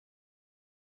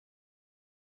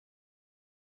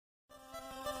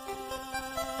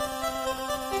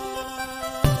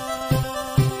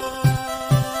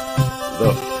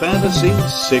the Fantasy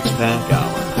Six Pack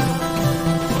Hour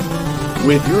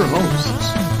with your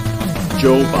hosts,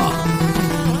 Joe Bob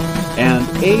and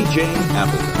AJ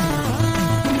Appleton.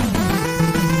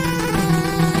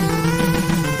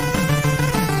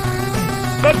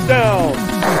 Touchdown!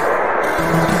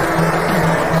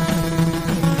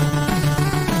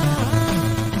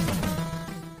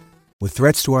 With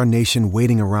threats to our nation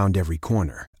waiting around every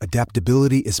corner,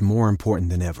 adaptability is more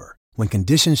important than ever. When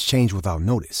conditions change without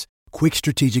notice, quick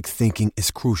strategic thinking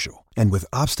is crucial. And with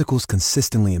obstacles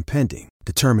consistently impending,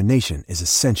 determination is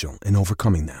essential in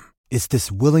overcoming them. It's this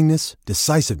willingness,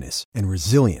 decisiveness, and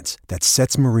resilience that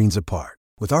sets Marines apart.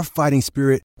 With our fighting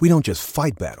spirit, we don't just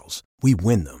fight battles, we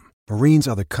win them. Marines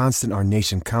are the constant our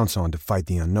nation counts on to fight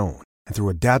the unknown. And through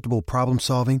adaptable problem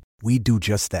solving, we do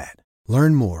just that.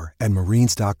 Learn more at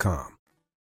marines.com.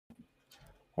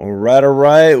 All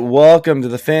right. Welcome to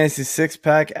the Fantasy Six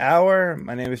Pack Hour.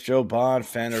 My name is Joe Bond,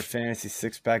 founder of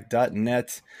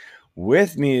FantasySixPack.net.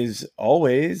 With me as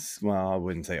always, well, I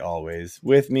wouldn't say always,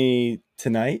 with me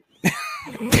tonight,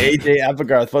 AJ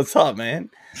Applegarth. What's up,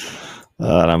 man?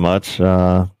 Not much.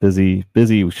 Busy,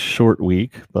 short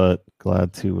week, but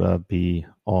glad to be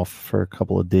off for a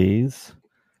couple of days.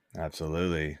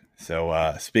 Absolutely.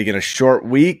 So speaking of short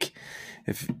week,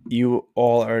 if you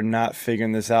all are not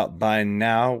figuring this out by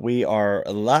now, we are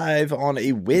live on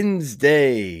a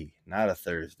Wednesday, not a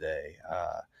Thursday.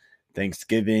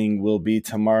 Thanksgiving will be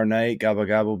tomorrow night. Gobble,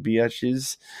 gobble,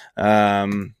 biatches.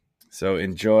 So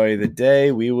enjoy the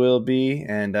day. We will be,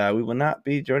 and we will not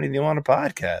be joining you on a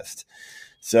podcast.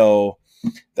 So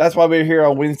that's why we're here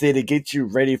on Wednesday, to get you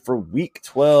ready for week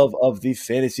 12 of the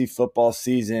fantasy football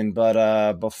season.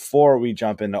 But before we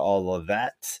jump into all of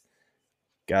that,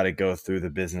 got to go through the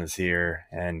business here.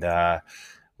 And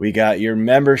we got your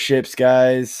memberships,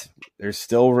 guys. They're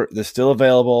still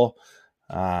available.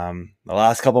 The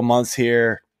last couple months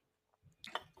here,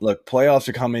 look, playoffs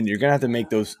are coming. You're going to have to make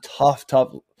those tough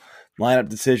lineup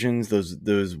decisions,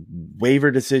 those waiver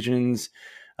decisions,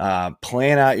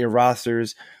 plan out your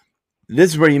rosters.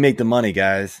 This is where you make the money,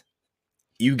 guys.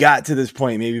 You got to this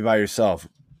point maybe by yourself.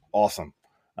 Awesome.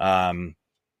 Don't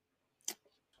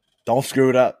screw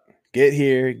it up. Get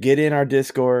here. Get in our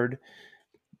Discord.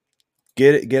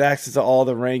 Get access to all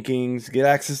the rankings. Get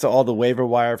access to all the waiver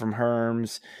wire from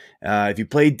Herms. If you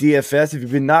play DFS, if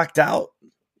you've been knocked out,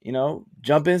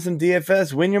 jump in some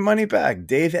DFS. Win your money back.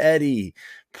 Dave Eddy,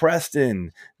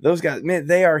 Preston, those guys, man,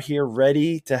 they are here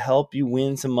ready to help you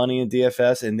win some money in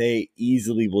DFS, and they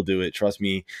easily will do it. Trust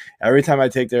me. Every time I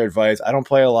take their advice, I don't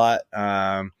play a lot.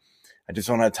 I just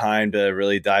don't have time to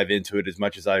really dive into it as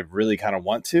much as I really kind of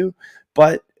want to.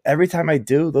 But every time I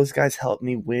do, those guys help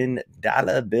me win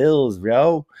dollar bills,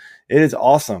 bro. It is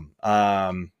awesome.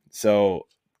 So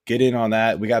get in on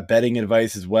that. We got betting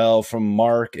advice as well from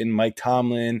Mark and Mike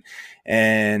Tomlin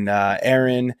and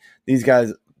Aaron. These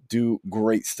guys do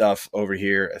great stuff over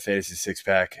here at Fantasy Six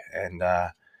Pack. And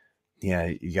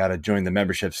you got to join the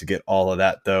memberships to get all of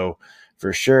that, though,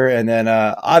 for sure. And then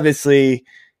obviously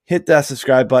hit that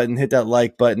subscribe button, hit that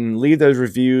like button, leave those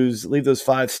reviews, leave those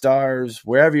 5 stars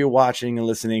wherever you're watching and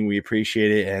listening. We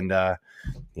appreciate it. And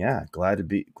glad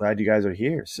you guys are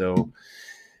here. So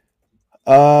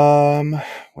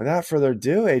without further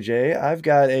ado, AJ, I've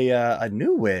got a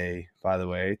new way, by the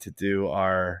way, to do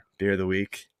our beer of the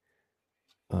week.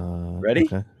 Ready?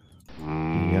 Okay.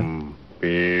 Yeah.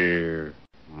 Beer.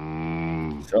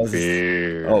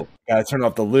 Beer. Oh, gotta turn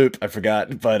off the loop. I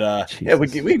forgot, but we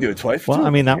can do it twice. Well, I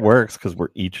mean, that works because we're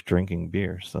each drinking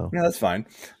beer, so yeah, that's fine.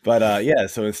 But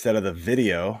so instead of the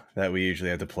video that we usually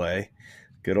have to play,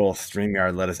 good old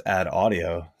StreamYard let us add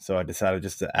audio. So I decided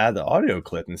just to add the audio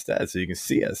clip instead, so you can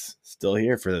see us still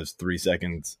here for those 3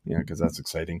 seconds, because that's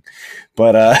exciting.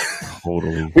 But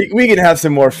totally, we can have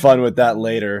some more fun with that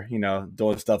later.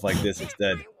 Doing stuff like this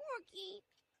instead.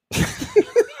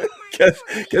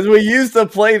 Because we used to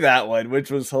play that one,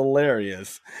 which was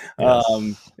hilarious.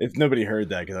 Yes. If nobody heard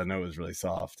that, because I know it was really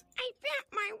soft. I bet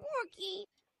my Wookie.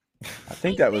 I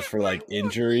think that was for like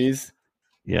injuries.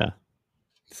 Yeah.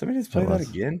 Somebody just play that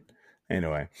again?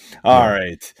 Anyway. All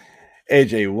right.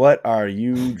 AJ, what are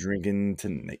you drinking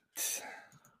tonight?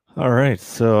 All right.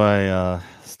 So I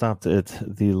stopped at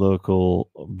the local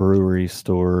brewery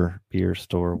store, beer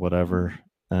store, whatever,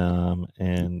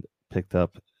 and picked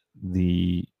up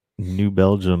the New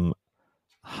Belgium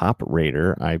Hop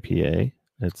Raider IPA.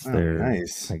 It's their,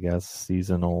 nice. I guess,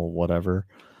 seasonal whatever.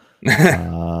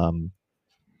 It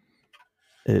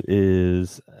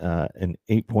is an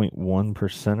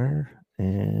 8.1%,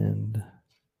 and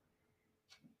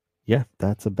yeah,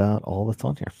 that's about all that's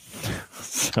on here.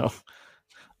 So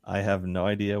I have no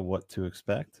idea what to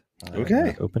expect. I Okay. have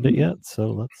not opened it yet,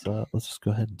 so let's just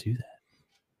go ahead and do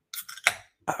that.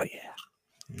 Oh yeah.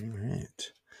 All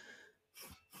right.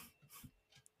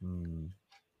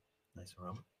 Nice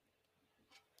aroma.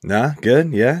 Nah,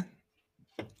 good. Yeah.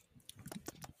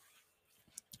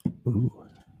 Ooh,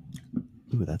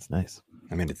 that's nice.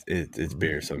 I mean, it's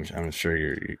beer, so I'm sure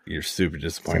you're super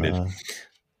disappointed.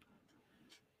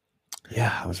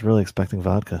 Yeah, I was really expecting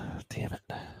vodka. Damn it.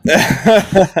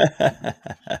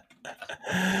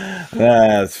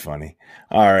 That's funny.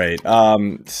 All right.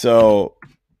 So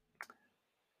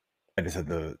I just had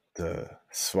to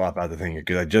swap out the thing here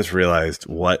because I just realized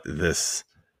what this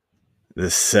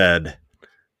said.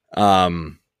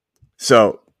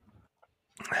 So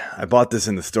I bought this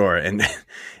in the store and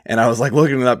I was like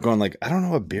looking it up, going like, I don't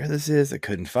know what beer this is. I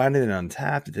couldn't find it in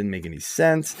Untapped. It didn't make any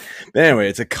sense. But anyway,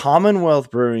 it's a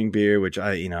Commonwealth Brewing beer, which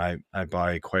I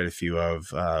buy quite a few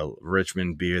of.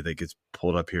 Richmond beer that gets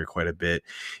pulled up here quite a bit.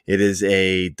 It is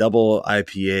a double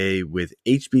IPA with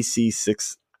HBC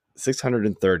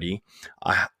 630,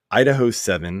 Idaho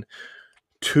 7,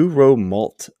 2-row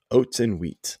malt, oats and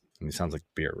wheat. I mean, it sounds like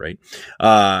beer, right?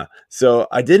 So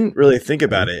I didn't really think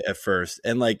about it at first.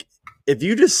 And like, if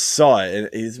you just saw it,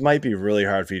 it might be really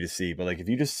hard for you to see, but like, if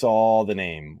you just saw the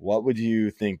name, what would you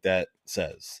think that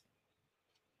says?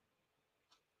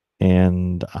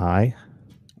 And I.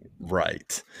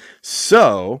 Right.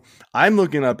 So I'm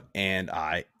looking up and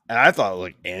I thought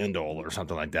like Andol or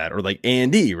something like that, or like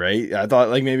Andy, right? I thought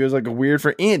like maybe it was like a weird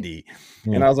for Andy.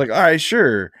 Yeah. And I was like, all right,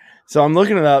 sure. So I'm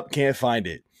looking it up, can't find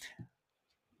it.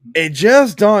 It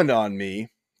just dawned on me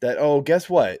that, oh, guess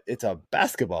what? It's a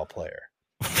basketball player.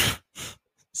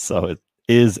 So it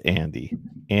is Andy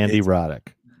Roddick.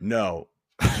 No.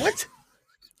 What?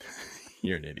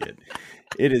 You're an idiot.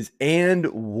 It is and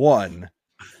one.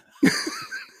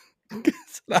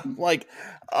 I'm like,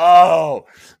 oh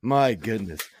my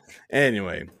goodness.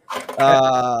 Anyway,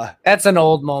 that's an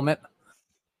old moment.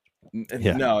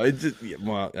 Yeah. No, it just Get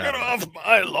off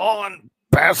my lawn,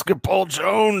 Basketball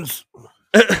Jones.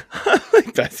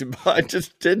 Like basketball, it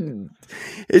just didn't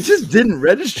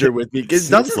register with me. It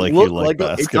doesn't like look like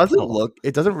basketball.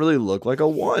 It doesn't really look like a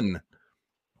one.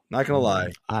 Not gonna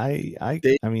lie. I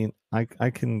mean I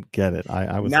can get it.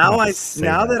 I was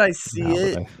now that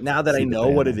I know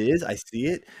what it is, I see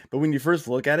it. But when you first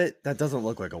look at it, that doesn't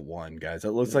look like a one, guys. It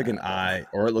looks like an I,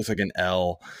 or it looks like an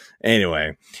L.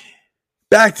 Anyway,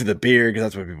 back to the beer because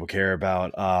that's what people care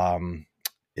about.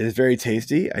 It is very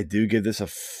tasty. I do give this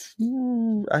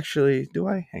actually, do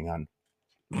I? Hang on.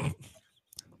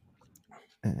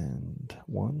 And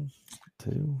 1,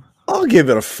 2. I'll give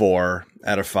it a 4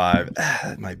 out of 5.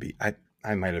 That might be.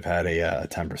 I might have had a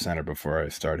 10%er before I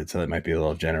started, so that might be a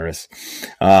little generous.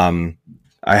 I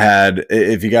had,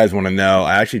 if you guys want to know,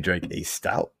 I actually drank a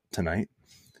stout tonight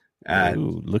at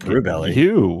Brew Belly.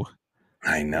 You.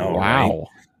 I know. Wow. Right?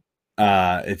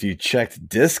 If you checked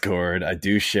Discord, I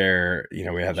do share, we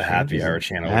have the happy hour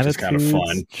channel, which is kind of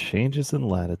fun. Changes in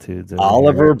latitudes.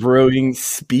 Oliver Brewing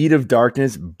Speed of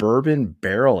Darkness Bourbon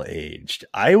Barrel Aged.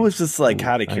 I was just like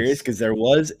kind of curious because there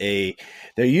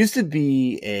used to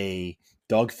be a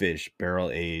Dogfish Barrel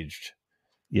Aged.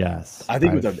 Yes. I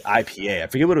think it was an IPA. I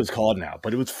forget what it was called now,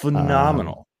 but it was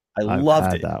phenomenal. I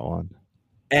loved it. That one.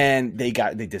 And they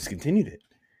discontinued it.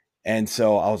 And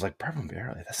so I was like, Bourbon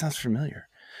Barrel, that sounds familiar.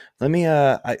 Let me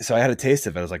so I had a taste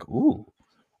of it. I was like, ooh,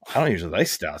 I don't usually like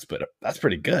stouts, but that's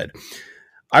pretty good.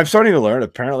 I'm starting to learn.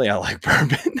 Apparently I like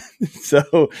bourbon.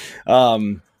 So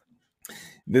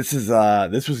this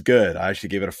was good. I actually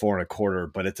gave it a 4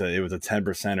 1/4, but it was a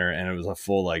 10%er and it was a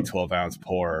full like 12-ounce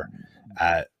pour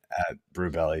at Brew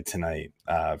Belly tonight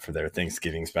for their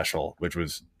Thanksgiving special, which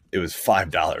was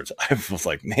 $5. I was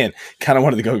like, man, kind of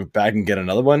wanted to go back and get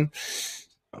another one.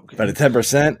 Okay. But at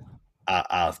 10%,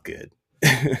 I was good.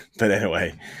 But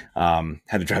anyway, had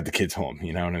to drive the kids home,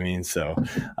 you know what I mean? So,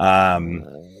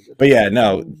 but yeah,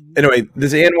 no, anyway,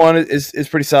 this and one is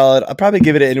pretty solid. I'll probably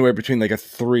give it anywhere between like a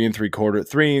 3 3/4,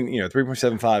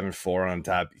 3.75 and 4 on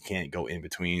top. You can't go in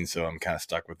between. So I'm kind of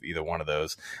stuck with either one of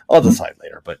those. I'll decide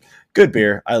later, but good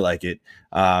beer. I like it.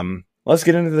 Let's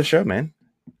get into the show, man.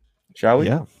 Shall we?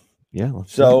 Yeah.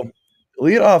 So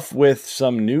lead off with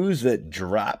some news that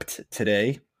dropped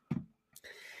today.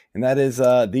 And that is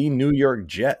the New York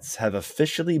Jets have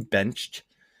officially benched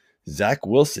Zach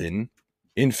Wilson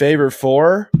in favor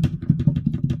for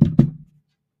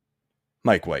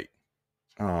Mike White.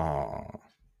 Oh.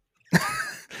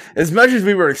 As much as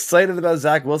we were excited about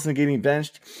Zach Wilson getting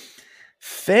benched,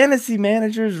 fantasy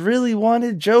managers really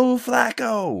wanted Joe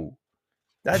Flacco.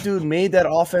 That dude made that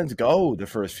offense go the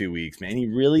first few weeks, man. He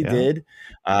really did.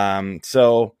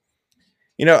 So,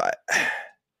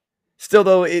 Still,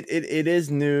 though, it is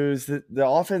news that the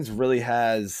offense really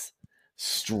has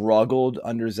struggled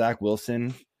under Zach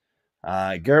Wilson.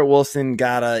 Garrett Wilson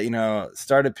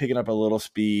started picking up a little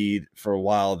speed for a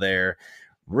while there.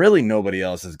 Really, nobody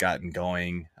else has gotten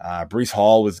going. Breece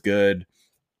Hall was good,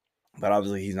 but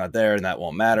obviously he's not there, and that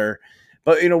won't matter.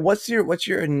 But what's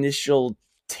your initial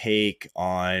take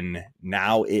on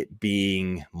now it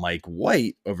being Mike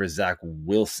White over Zach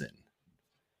Wilson?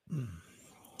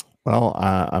 Well,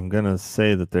 I'm going to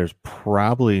say that there's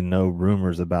probably no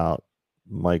rumors about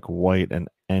Mike White and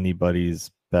anybody's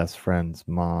best friend's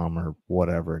mom or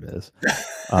whatever it is.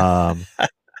 I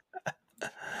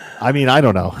mean, I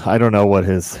don't know. I don't know what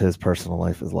his personal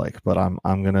life is like, but I'm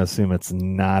going to assume it's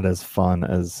not as fun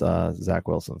as Zach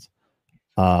Wilson's.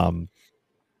 I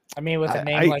mean, with a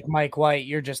name like Mike White,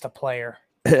 you're just a player.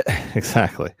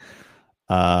 Exactly.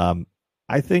 I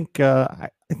think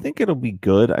it'll be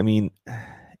good. I mean,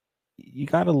 you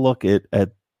got to look at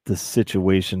the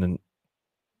situation and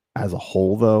as a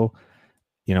whole, though.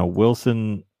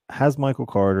 Wilson has Michael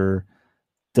Carter,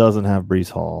 doesn't have Breece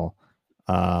Hall.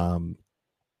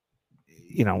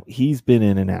 He's been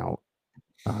in and out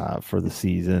for the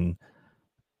season.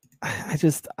 I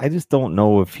just don't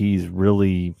know if he's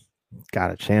really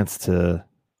got a chance to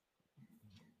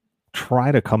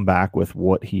try to come back with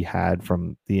what he had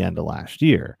from the end of last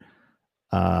year.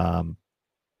 I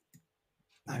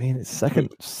mean, it's second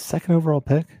overall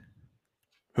pick.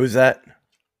 Who's that?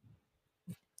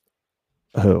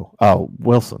 Who? Oh,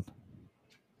 Wilson.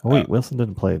 Oh, wait, Wilson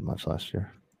didn't play much last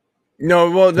year.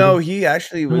 No, he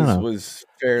actually was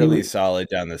fairly solid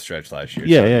down the stretch last year.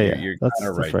 Yeah. You're kind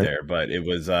of right there, but it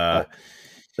was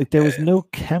there was no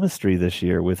chemistry this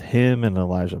year with him and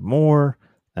Elijah Moore,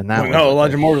 and that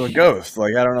Elijah Moore was a ghost.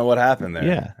 Like, I don't know what happened there.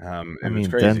 Yeah, I mean,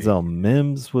 crazy. Denzel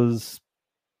Mims was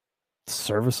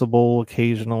serviceable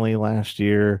occasionally last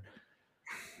year,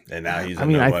 and now he's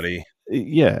nobody.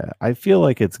 I feel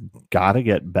like it's got to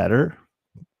get better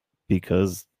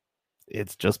because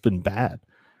it's just been bad.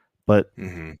 But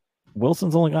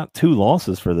Wilson's only got 2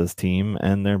 losses for this team,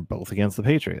 and they're both against the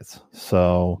Patriots.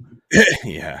 So,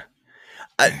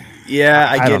 I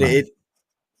get it.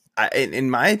 In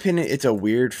my opinion, it's a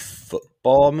weird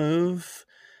football move.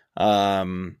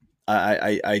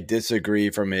 I disagree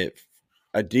from it.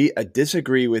 I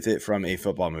disagree with it from a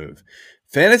football move.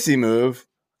 Fantasy move,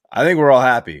 I think we're all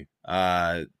happy.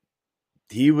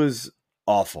 He was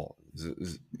awful.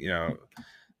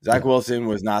 Zach Wilson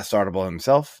was not startable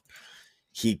himself.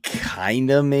 He kind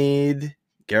of made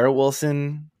Garrett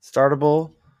Wilson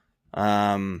startable.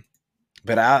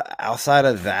 But outside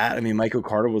of that, I mean, Michael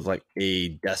Carter was like a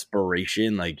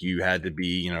desperation. Like, you had to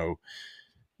be,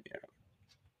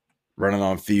 running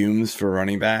on fumes for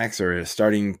running backs or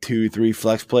starting 2-3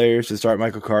 flex players to start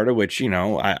Michael Carter, which,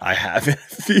 I have in a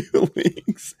few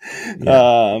leagues.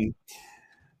 Yeah.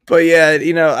 But yeah,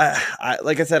 I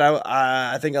like I said,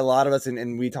 I think a lot of us,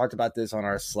 and we talked about this on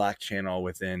our Slack channel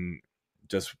within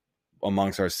just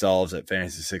amongst ourselves at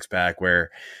Fantasy Six Pack,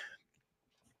 where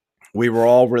we were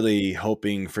all really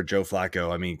hoping for Joe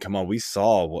Flacco. I mean, come on, we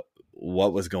saw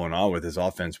what was going on with his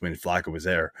offense when Flacco was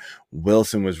there.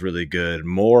 Wilson was really good.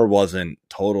 Moore wasn't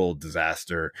total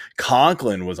disaster.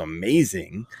 Conklin was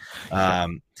amazing.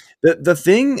 The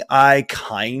thing I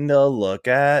kind of look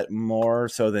at more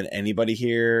so than anybody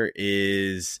here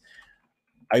is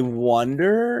I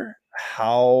wonder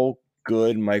how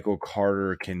good Michael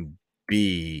Carter can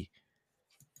be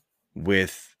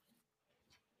with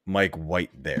Mike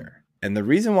White there. And the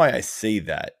reason why I say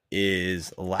that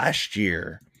is last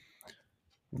year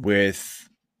with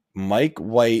Mike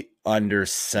White under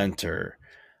center,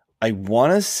 I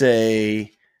want to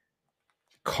say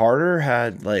Carter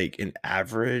had like an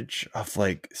average of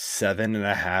like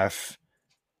 7.5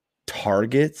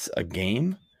 targets a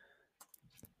game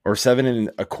or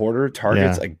 7.25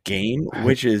 targets a game,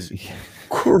 which is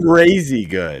crazy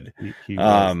good.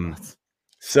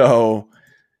 So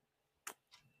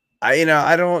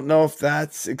I don't know if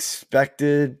that's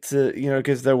expected to,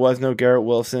 because there was no Garrett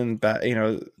Wilson,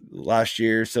 last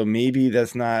year. So maybe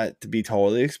that's not to be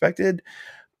totally expected,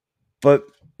 but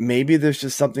maybe there's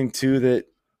just something too that,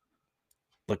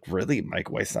 look, really, Mike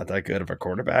White's not that good of a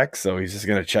quarterback. So he's just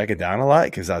going to check it down a lot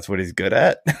because that's what he's good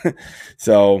at.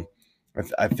 So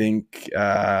I think,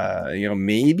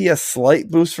 maybe a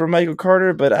slight boost for Michael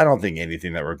Carter, but I don't think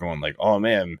anything that we're going like, oh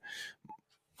man,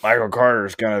 Michael Carter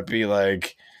is going to be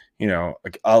like,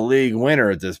 a league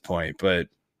winner at this point, but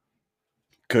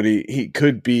he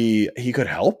could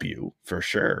help you for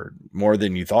sure more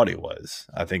than you thought he was.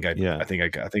 I think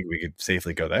we could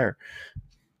safely go there.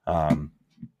 I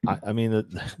mean,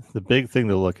 the big thing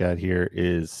to look at here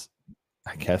is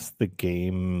I guess the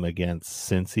game against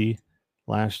Cincy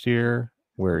last year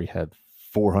where he had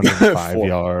 405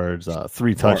 yards,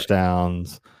 3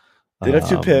 touchdowns. Did have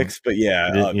 2 picks, but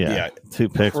yeah, 2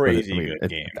 picks. Crazy but good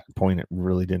game. At that point, it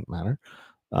really didn't matter.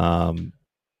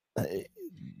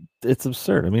 It's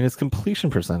absurd. I mean, his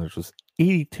completion percentage was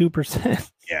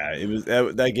 82%. Yeah, it was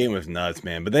that game was nuts,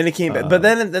 man. But then it came back. But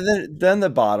then the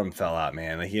bottom fell out,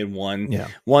 man. Like he had one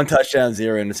touchdown,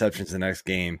 0 interceptions the next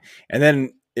game, and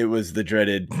then it was the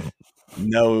dreaded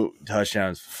no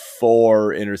touchdowns,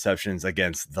 4 interceptions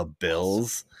against the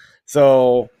Bills.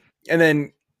 So, and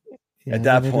then at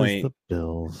that point, the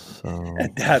Bills. So.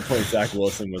 At that point, Zach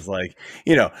Wilson was like,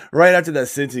 right after that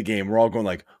Cincy game, we're all going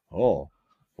like, oh.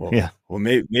 Well,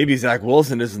 maybe Zach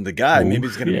Wilson isn't the guy. Maybe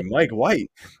it's going to be Mike White,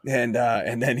 and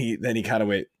then he kind of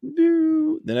went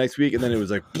the next week, and then it was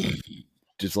like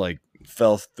just like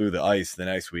fell through the ice the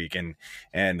next week, and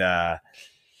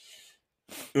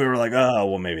we were like, oh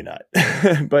well, maybe not.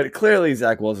 But clearly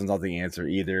Zach Wilson's not the answer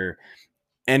either.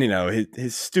 And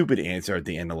his stupid answer at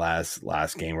the end of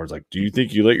last game, where it's like, do you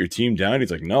think you let your team down? He's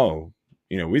like, no,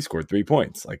 we scored 3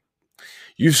 points, like.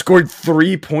 You scored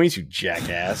 3 points, you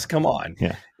jackass. Come on.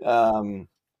 Yeah.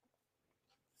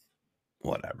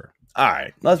 Whatever. All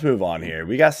right, let's move on here.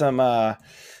 We got some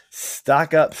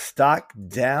stock up, stock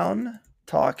down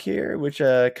talk here, which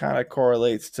kind of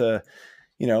correlates to,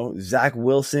 Zach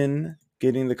Wilson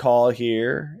getting the call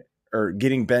here or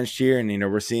getting benched here. And,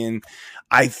 we're seeing,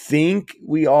 I think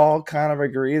we all kind of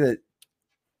agree that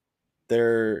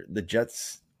the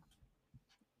Jets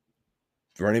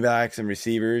running backs and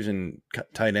receivers and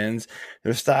tight ends,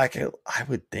 their stock, I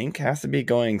would think, has to be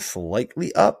going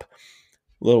slightly up.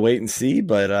 A little wait and see,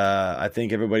 but I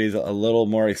think everybody's a little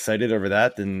more excited over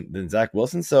that than Zach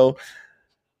Wilson. So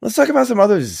let's talk about some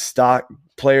other stock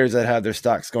players that have their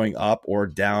stocks going up or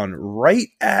down right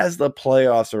as the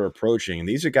playoffs are approaching. And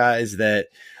these are guys that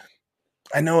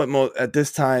I know at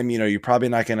this time, you're probably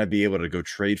not going to be able to go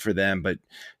trade for them, but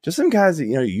just some guys that,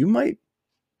 you might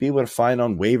be able to find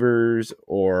on waivers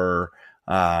or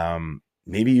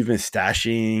maybe you've been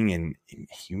stashing and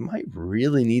you might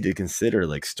really need to consider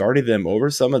like starting them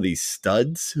over some of these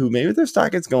studs who maybe their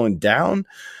stock is going down,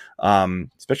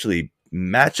 especially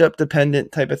matchup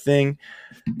dependent type of thing.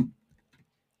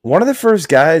 One of the first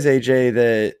guys,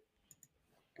 AJ,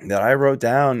 that I wrote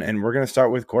down, and we're going to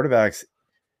start with quarterbacks,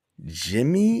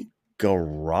 Jimmy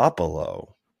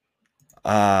Garoppolo.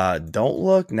 Don't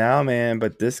look now, man,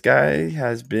 but this guy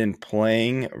has been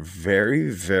playing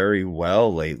very, very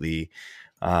well lately.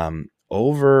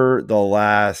 Over the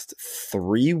last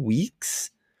 3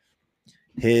 weeks,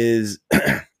 his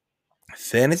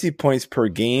fantasy points per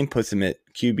game puts him at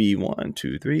QB 1,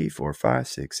 2, 3, 4, 5,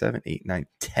 6, 7, 8, 9,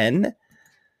 10.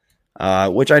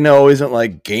 Which I know isn't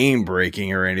like game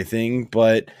breaking or anything,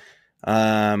 but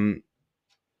it's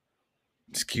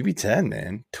QB 10,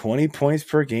 man. 20 points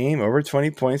per game, over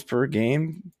 20 points per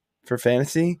game for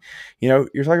fantasy.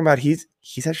 You're talking about he's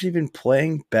actually been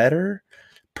playing better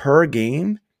per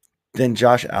game than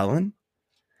Josh Allen,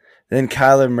 than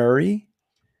Kyler Murray,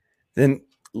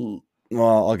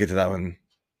 I'll get to that one.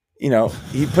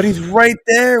 But he's right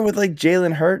there with like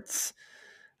Jalen Hurts,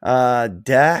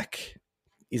 Dak.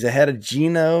 He's ahead of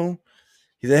Geno.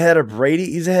 He's ahead of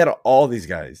Brady. He's ahead of all these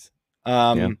guys.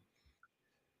 And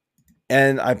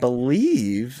I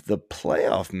believe the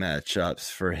playoff matchups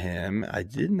for him, I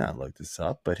did not look this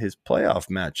up, but his playoff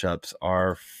matchups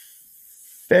are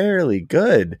fairly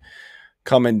good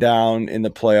coming down in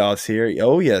the playoffs here.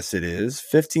 Oh, yes, it is.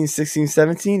 15, 16,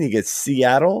 17. He gets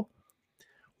Seattle,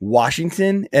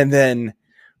 Washington, and then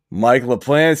Mike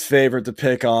LaPlante's favorite to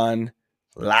pick on,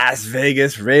 Las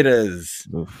Vegas Raiders.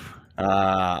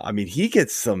 He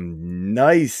gets some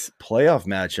nice playoff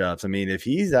matchups. If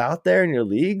he's out there in your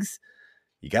leagues,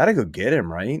 you got to go get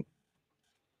him, right?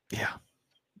 Yeah.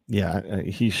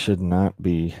 He should not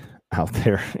be out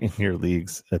there in your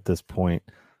leagues at this point.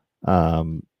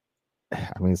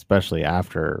 Especially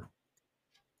after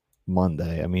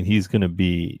Monday. He's going to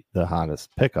be the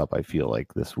hottest pickup, I feel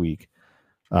like, this week.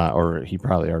 Or he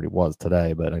probably already was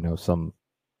today, but I know some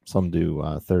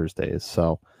do Thursdays.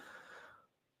 So,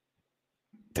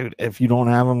 dude, if you don't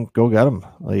have him, go get him.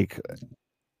 Like,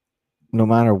 no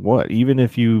matter what, even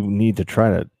if you need to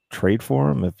try to trade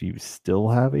for him, if you still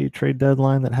have a trade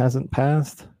deadline that hasn't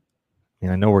passed.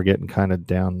 I know we're getting kind of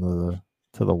down to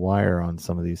the wire on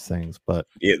some of these things, but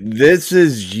this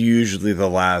is usually the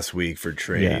last week for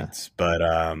trades. But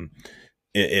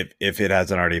if it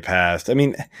hasn't already passed,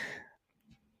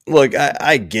 look,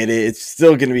 I get it. It's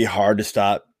still going to be hard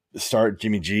to start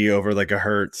Jimmy G over like a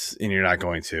Hurts, and you're not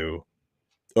going to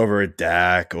over a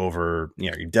Dak, over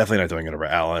you're definitely not doing it over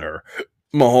Allen or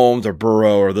Mahomes or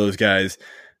Burrow or those guys,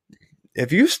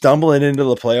 if you stumble into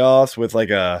the playoffs with like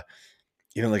a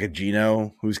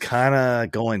Geno who's kind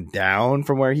of going down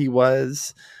from where he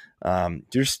was,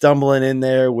 you're stumbling in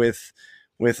there with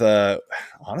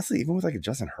honestly, even with like a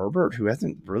Justin Herbert who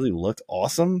hasn't really looked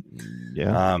awesome.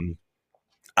 Yeah.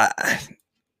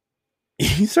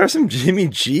 You start some Jimmy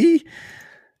G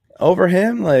over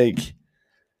him, like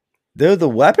the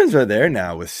weapons are there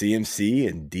now with CMC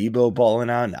and Debo balling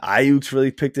out, and Ayuk's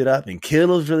really picked it up, and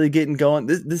Kittle's really getting going.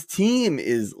 This team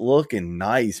is looking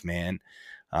nice, man.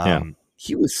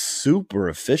 He was super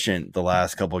efficient the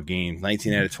last couple of games,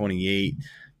 19 out of 28,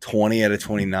 20 out of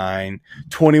 29,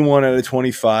 21 out of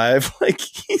 25. Like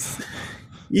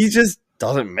he just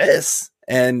doesn't miss.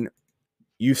 And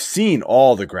you've seen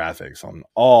all the graphics on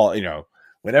all,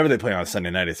 whenever they play on Sunday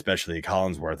night, especially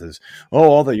Collinsworth is,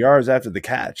 all the yards after the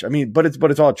catch. I mean, but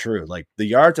it's all true. Like the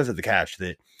yards after the catch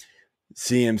that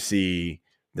CMC,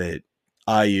 that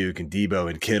Ayuk and Debo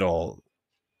and Kittle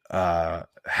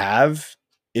have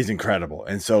is incredible.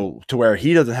 And so to where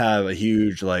he doesn't have a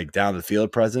huge like down the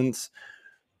field presence,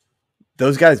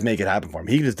 those guys make it happen for him.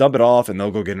 He can just dump it off and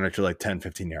they'll go get an extra like 10,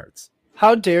 15 yards.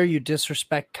 How dare you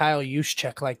disrespect Kyle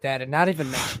Juszczyk like that and not even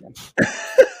mention him?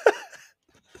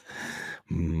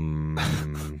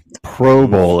 Pro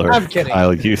Bowler. I'm kidding.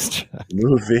 Kyle Juszczyk.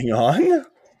 Moving on.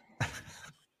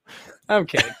 I'm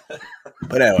kidding.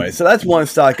 But anyway, so that's one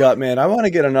stock up, man. I want to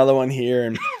get another one here,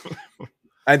 and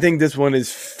I think this one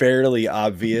is fairly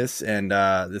obvious, and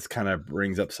this kind of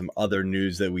brings up some other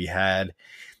news that we had,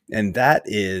 and that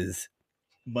is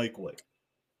Mike White.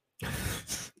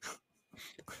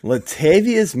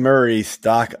 Latavius Murray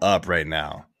stock up right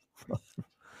now.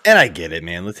 And I get it,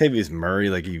 man. Latavius Murray,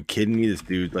 like, are you kidding me? This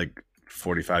dude's like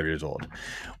 45 years old.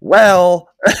 Well,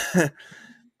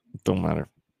 don't matter.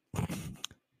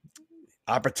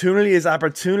 Opportunity is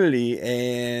opportunity,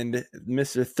 and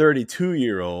Mr.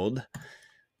 32-year-old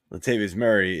Latavius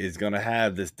Murray is going to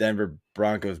have this Denver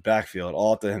Broncos backfield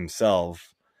all to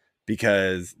himself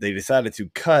because they decided to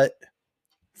cut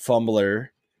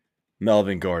fumbler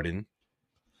Melvin Gordon,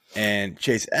 and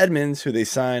Chase Edmonds, who they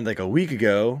signed like a week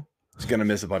ago, is going to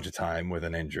miss a bunch of time with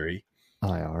an injury.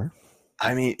 IR.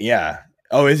 I mean, yeah.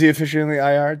 Oh, is he officially in the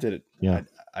IR? Did it? Yeah.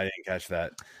 I didn't catch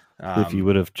that. If you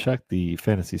would have checked the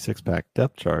fantasy six-pack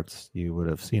depth charts, you would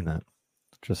have seen that.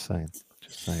 Just saying.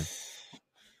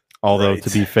 Although, right. To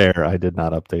be fair, I did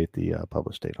not update the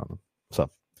published date on them. So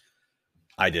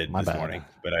I did this morning,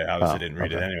 but I obviously didn't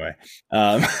read it anyway.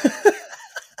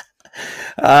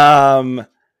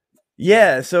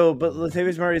 Yeah. So, but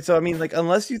Latavius Murray. So, I mean, like,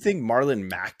 unless you think Marlon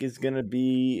Mack is going to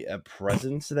be a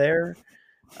presence there,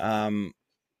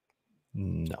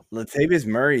 no. Latavius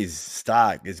Murray's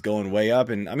stock is going way up,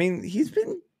 and I mean,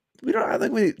 we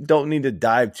don't need to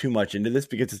dive too much into this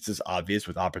because it's just obvious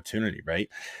with opportunity, right?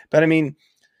 But I mean,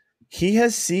 he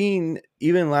has seen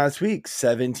even last week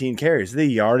 17 carries. The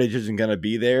yardage isn't going to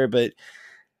be there, but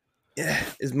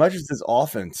as much as this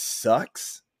offense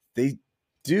sucks, they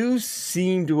do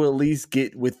seem to at least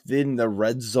get within the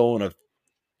red zone of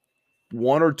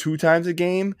 1 or 2 times a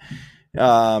game.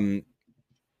 And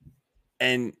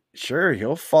sure,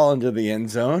 he'll fall into the end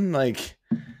zone. Like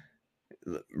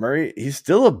Murray, he's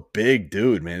still a big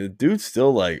dude, man. The dude's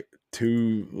still like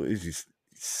 6'3",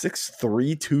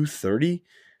 230.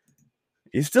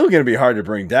 He's still going to be hard to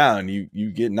bring down.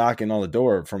 You get knocking on the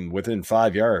door from within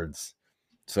 5 yards.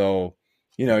 So,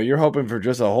 you're hoping for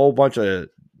just a whole bunch of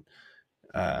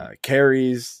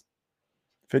carries,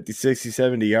 50, 60,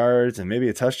 70 yards, and maybe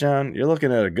a touchdown. You're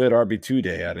looking at a good RB2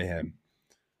 day out of him.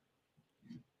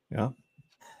 Yeah.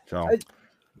 So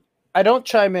I don't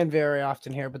chime in very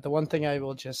often here, but the one thing I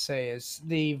will just say is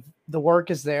the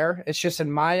work is there. It's just in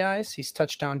my eyes, he's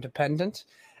touchdown dependent.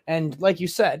 And like you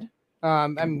said,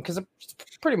 because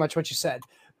it's pretty much what you said,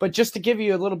 but just to give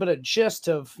you a little bit of gist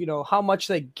of, how much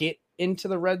they get into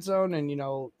the red zone and,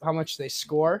 how much they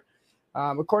score.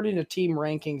 According to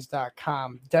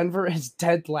teamrankings.com, Denver is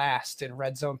dead last in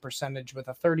red zone percentage with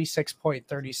a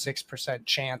 36.36%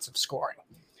 chance of scoring.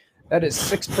 That is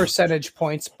 6 percentage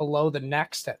points below the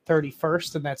next at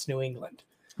 31st, and that's New England.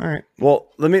 All right. Well,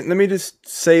 let me just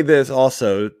say this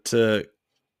also to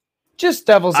just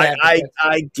devil's advocate.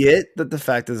 I get that the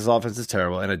fact that this offense is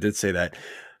terrible, and I did say that,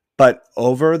 but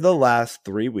over the last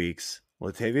 3 weeks,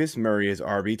 Latavius Murray is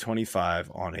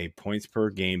RB25 on a points per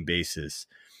game basis,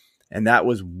 and that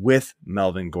was with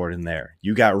Melvin Gordon there.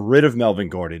 You got rid of Melvin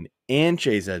Gordon and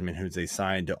Chase Edmonds, who they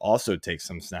signed to also take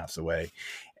some snaps away.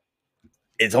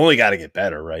 It's only got to get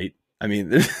better, right? I mean,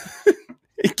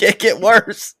 it can't get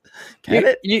worse, can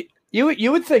it?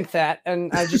 You would think that,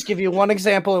 and I'll just give you one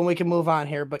example, and we can move on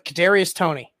here. But Kadarius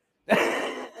Toney,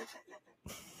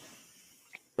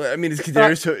 I mean, is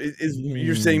Kadarius? Is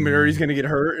you're saying Murray's going to get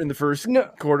hurt in the first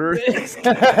quarter?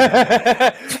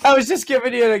 I was just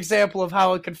giving you an example of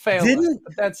how it could fail.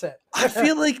 But that's it. I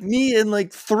feel like me and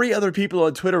like 3 other people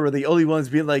on Twitter were the only ones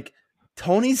being like,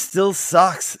 Tony still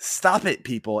sucks. Stop it,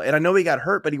 people. And I know he got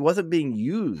hurt, but he wasn't being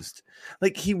used.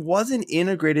 Like, he wasn't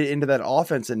integrated into that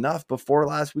offense enough before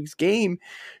last week's game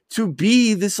to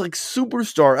be this like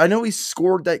superstar. I know he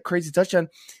scored that crazy touchdown,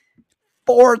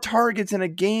 4 targets in a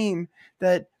game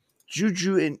that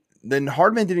Juju and then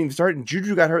Hardman didn't even start, and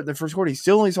Juju got hurt in the first quarter. He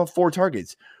still only saw 4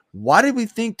 targets. Why did we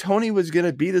think Tony was going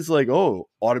to be this like,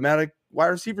 automatic wide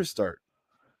receiver start?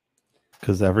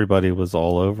 Because everybody was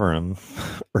all over him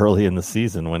early in the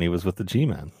season when he was with the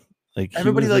G-Men. Like,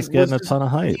 everybody was getting a ton of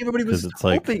hype. Everybody was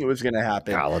hoping it was going to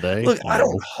happen. Galladay. Look, I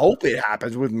don't hope it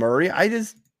happens with Murray. I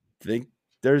just think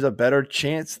there's a better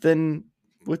chance than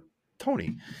with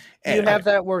Tony. You have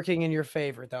that working in your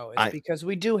favor, though, because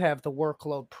we do have the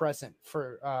workload present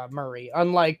for Murray,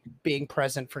 unlike being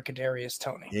present for Kadarius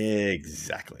Toney.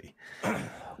 Exactly.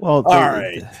 Well, all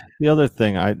right. The other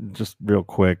thing, just real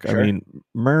quick, sure. I mean,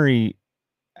 Murray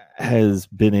has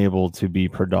been able to be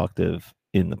productive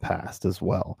in the past as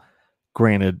well.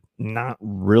 Granted, not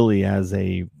really as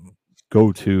a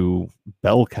go-to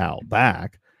bell cow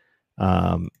back.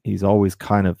 He's always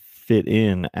kind of fit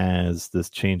in as this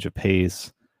change of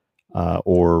pace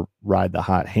or ride the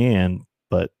hot hand,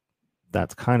 but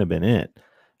that's kind of been it.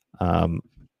 I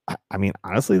mean,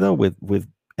 honestly, though, with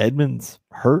Edmonds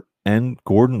hurt and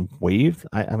Gordon waived,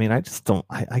 I mean, I just don't.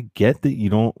 I get that you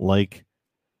don't like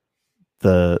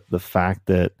the fact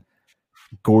that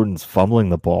Gordon's fumbling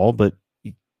the ball, but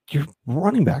your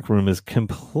running back room is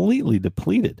completely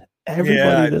depleted.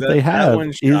 Everybody they have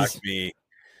is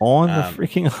on the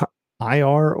freaking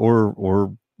IR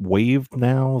or waived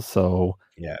now. So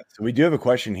yeah, so we do have a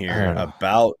question here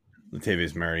about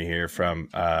Latavius Murray here from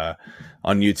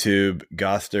on YouTube.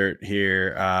 Gostert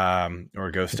here,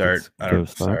 or Ghostart. I don't know.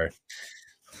 Sorry.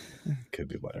 Could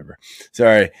be whatever.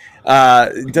 Sorry.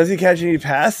 Does he catch any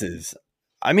passes?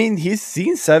 I mean, he's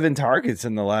seen 7 targets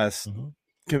in the last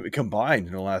combined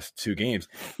in the last 2 games.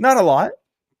 Not a lot,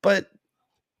 but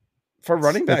for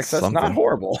running backs, that's not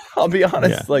horrible. I'll be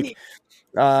honest.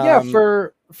 Yeah.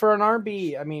 For an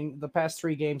RB, I mean, the past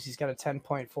 3 games, he's got a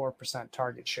 10.4%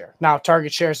 target share. Now,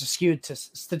 target share is a skewed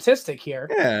statistic here,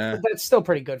 but that's still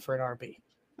pretty good for an RB.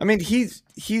 I mean, he's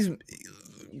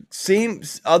same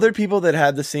other people that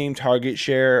had the same target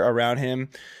share around him.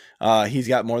 He's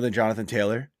got more than Jonathan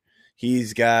Taylor.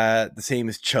 He's got the same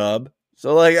as Chubb.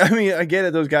 So, like, I mean, I get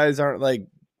it. Those guys aren't like.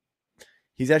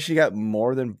 He's actually got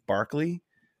more than Barkley.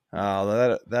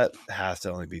 That has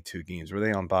to only be 2 games. Were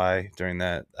they on bye during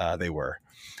that? They were.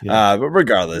 Yeah. But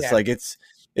regardless, like it's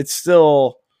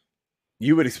still.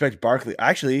 You would expect Barkley.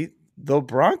 Actually, the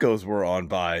Broncos were on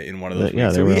bye in one of those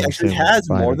weeks, so he actually has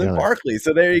more than Barkley.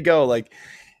 So there you go. Like,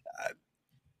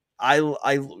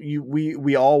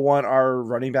 we all want our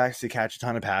running backs to catch a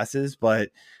ton of passes, but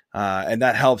and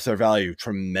that helps our value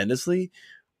tremendously.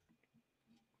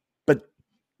 But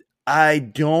I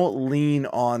don't lean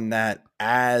on that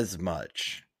as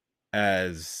much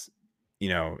as,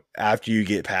 after you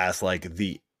get past like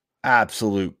the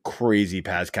absolute crazy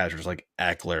pass catchers like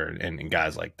Eckler and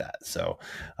guys like that. So,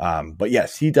 but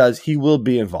yes, he will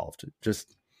be involved.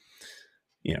 Just,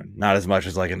 not as much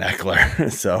as like an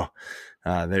Eckler. So,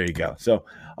 there you go. So,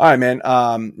 all right, man.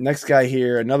 Next guy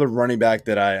here, another running back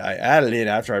that I added in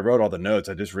after I wrote all the notes.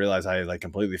 I just realized I had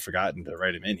completely forgotten to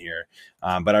write him in here.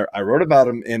 But I wrote about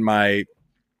him in my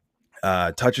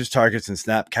touches, targets, and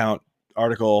snap count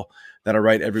article that I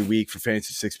write every week for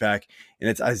Fantasy Six Pack, and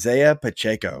it's Isaiah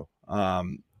Pacheco.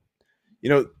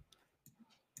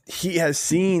 He has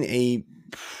seen a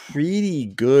pretty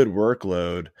good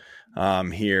workload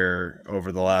here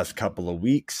over the last couple of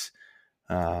weeks.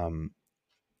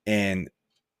 And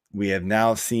we have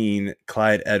now seen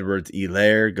Clyde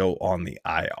Edwards-Helaire go on the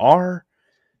IR.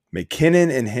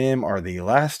 McKinnon and him are the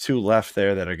last 2 left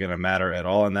there that are going to matter at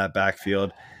all in that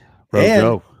backfield.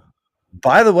 Rojo. And,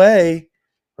 by the way,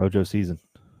 Rojo season.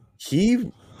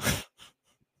 He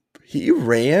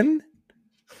ran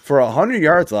for 100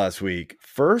 yards last week.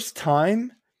 First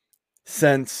time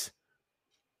since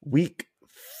week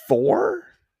 4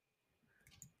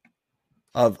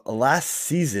 of last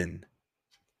season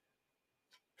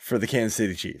for the Kansas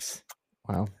City Chiefs.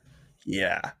 Wow.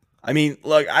 Yeah. I mean,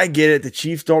 look, I get it. The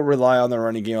Chiefs don't rely on their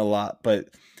running game a lot, but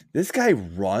this guy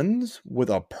runs with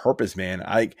a purpose, man.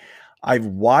 I've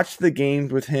watched the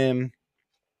games with him,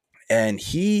 and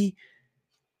he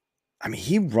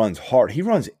runs hard. He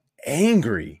runs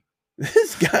angry.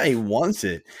 This guy wants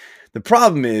it. The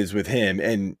problem is with him,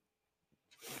 and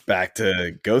back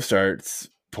to Ghost Start's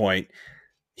point,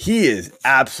 he is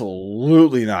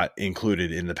absolutely not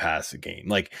included in the passing game.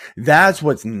 Like that's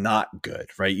what's not good,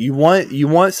 right? You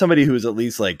want somebody who is at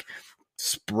least like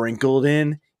sprinkled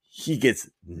in. He gets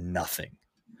nothing.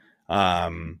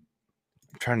 I'm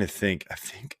trying to think. I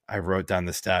think I wrote down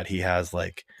the stat. He has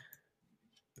like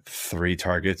 3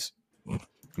 targets,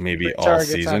 maybe all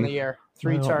season. On the year.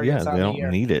 3 targets on the year. They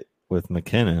don't need it with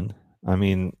McKinnon. I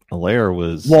mean, Allaire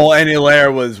was and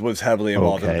Allaire was heavily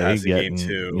involved in the passing game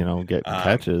too. Getting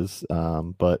catches,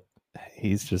 but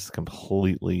he's just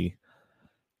completely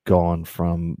gone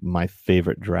from my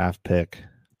favorite draft pick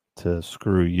to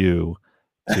screw you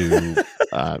to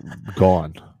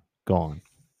gone.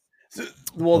 So,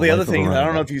 the other thing, I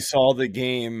don't know if you saw the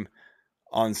game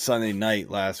on Sunday night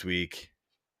last week.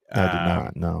 I did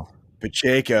not. No.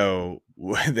 Pacheco,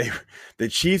 the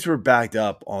Chiefs were backed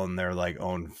up on their like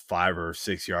own 5 or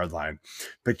 6 yard line.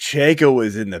 Pacheco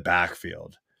was in the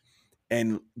backfield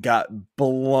and got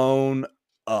blown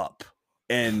up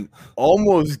and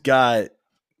almost got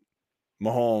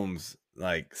Mahomes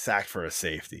like sacked for a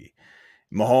safety.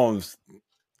 Mahomes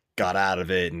got out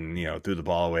of it and threw the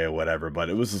ball away or whatever, but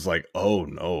it was just like, oh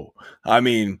no. I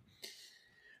mean,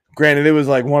 granted, it was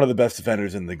like one of the best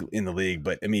defenders in the league,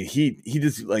 but I mean, he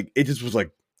just like it just was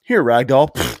like, here,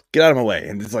 ragdoll, get out of my way,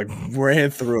 and just like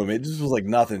ran through him. It just was like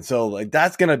nothing. So like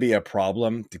that's gonna be a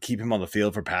problem to keep him on the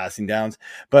field for passing downs.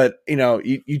 But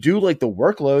you do like the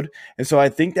workload, and so I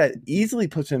think that easily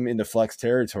puts him into flex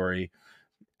territory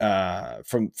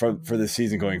for this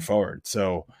season going forward.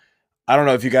 So I don't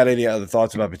know if you got any other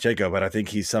thoughts about Pacheco, but I think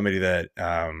he's somebody that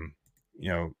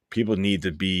people need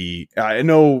to be. I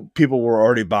know people were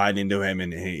already buying into him,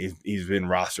 and he's been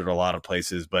rostered a lot of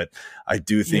places, but I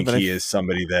do think he is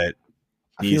somebody that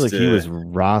I feel like he was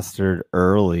rostered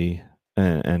early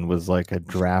and was like a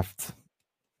draft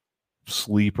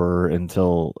sleeper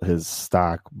until his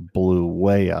stock blew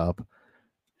way up,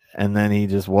 and then he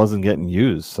just wasn't getting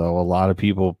used. So a lot of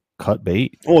people cut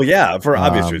bait. Well, yeah, for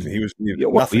obvious reason. He was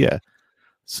nothing. Yeah.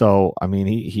 So I mean,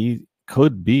 he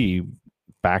could be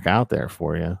back out there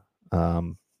for you.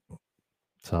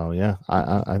 So yeah,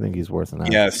 I think he's worth an.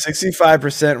 Yeah, 65%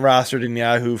 rostered in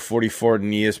Yahoo, 44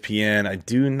 in ESPN. I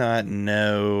do not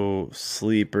know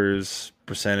sleepers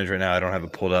percentage right now. I don't have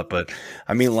it pulled up, but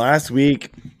I mean, last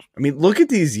week, look at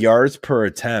these yards per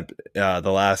attempt. The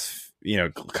last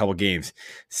couple games,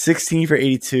 16 for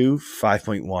 82,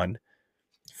 5.1,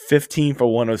 15 for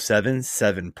 107,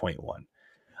 7.1.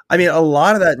 I mean, a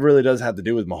lot of that really does have to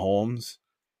do with Mahomes.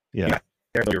 Yeah.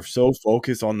 You're so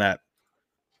focused on that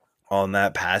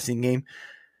passing game.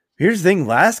 Here's the thing: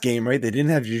 last game, right? They didn't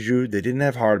have Juju, they didn't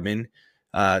have Hardman.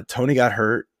 Tony got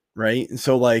hurt, right? And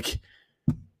so like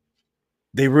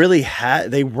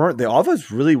the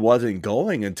offense really wasn't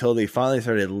going until they finally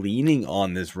started leaning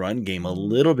on this run game a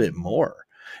little bit more.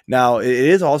 Now it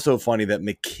is also funny that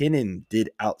McKinnon did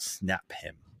outsnap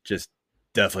him. Just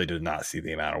definitely did not see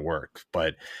the amount of work,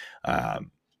 but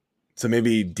so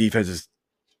maybe defenses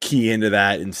key into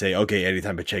that and say, okay,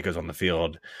 anytime Pacheco's on the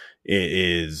field, it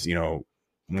is,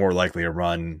 more likely a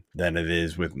run than it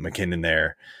is with McKinnon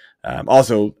there.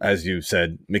 Also, as you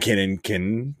said, McKinnon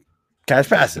can catch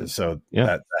passes, so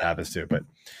that happens too. But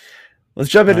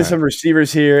let's jump into some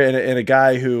receivers here and a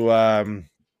guy who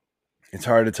it's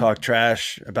hard to talk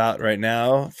trash about right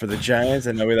now for the Giants.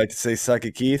 I know we like to say suck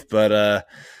it, Keith, but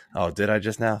did I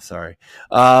just now? Sorry.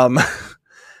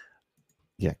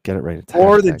 Yeah, get it right.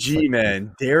 Or the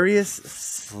G-Man, Darius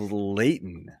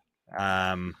Slayton.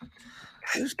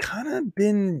 Who's kind of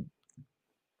been,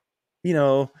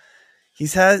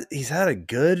 he's had a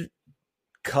good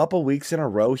couple weeks in a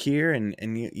row here, and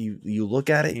you look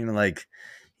at it and you're like,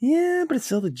 yeah, but it's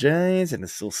still the Giants and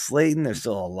it's still Slayton. There's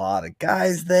still a lot of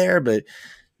guys there, but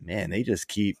man, they just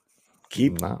keep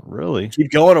not really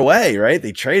keep going away, right?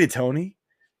 They traded Tony.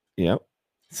 Yep.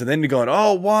 So then you're going,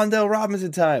 Wan'Dale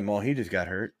Robinson time. Well, he just got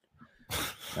hurt.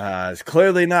 It's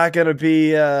clearly not going to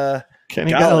be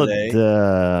Kenny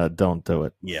Galladay. Don't do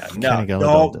it. Yeah,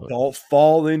 no, don't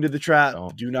fall into the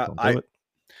trap. Do not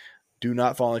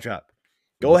fall in the trap.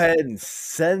 Go ahead and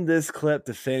send this clip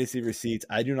to Fantasy Receipts.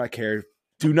 I do not care.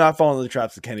 Do not fall into the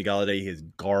traps of Kenny Galladay. He is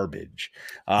garbage.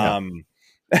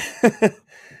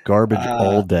 Garbage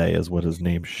all day is what his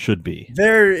name should be.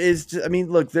 There is,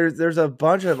 look, there's a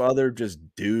bunch of other just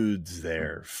dudes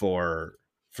there for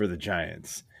the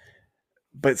Giants.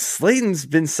 But Slayton's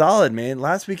been solid, man.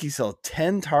 Last week he saw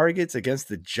 10 targets against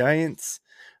the Giants.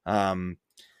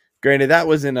 Granted, that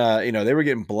wasn't they were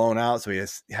getting blown out, so he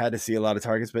had to see a lot of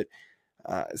targets, but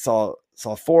saw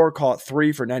 4, caught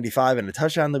 3 for 95 and a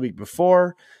touchdown the week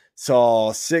before.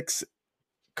 Saw 6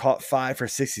 caught 5 for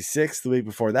 66 the week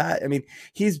before that. I mean,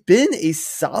 he's been a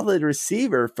solid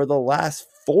receiver for the last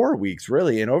 4 weeks,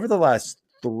 really. And over the last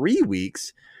 3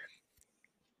 weeks,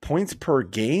 points per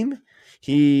game,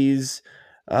 he's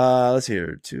let's see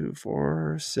here, 2,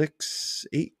 4, 6,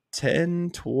 8,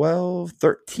 10, 12,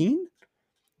 13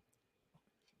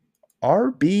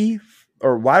 RB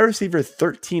or wide receiver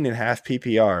 13 and a half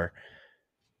PPR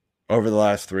over the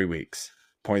last 3 weeks,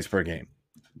 points per game.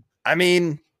 I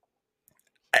mean,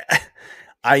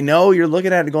 I know you're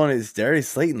looking at it going, it's Darius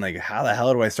Slayton. Like, how the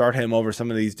hell do I start him over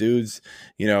some of these dudes?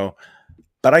 You know,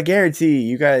 but I guarantee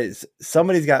you guys,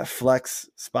 somebody's got flex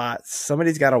spots.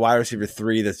 Somebody's got a wide receiver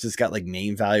 3 that's just got like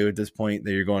name value at this point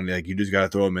that you're going like, you just got to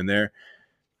throw him in there.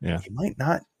 Yeah. You might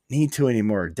not need to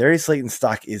anymore. Darius Slayton's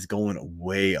stock is going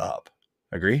way up.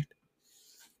 Agreed?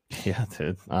 Yeah,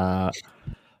 dude.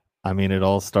 I mean, it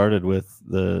all started with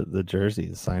the jersey,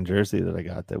 the signed jersey that I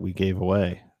got that we gave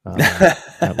away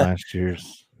at last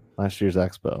year's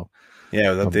expo.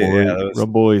 Yeah, that was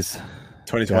boys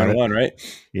 2021, right?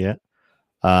 Yeah.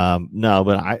 No,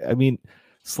 but I mean,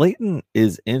 Slayton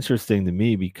is interesting to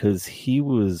me because he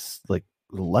was like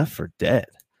left for dead.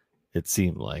 It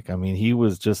seemed like. I mean, he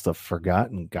was just a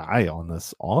forgotten guy on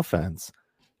this offense.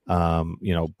 You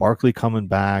know, Barkley coming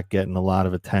back, getting a lot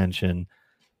of attention.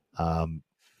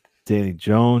 Danny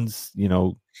Jones, you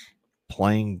know,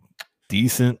 playing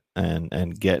decent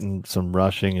and getting some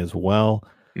rushing as well.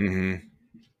 Mm-hmm.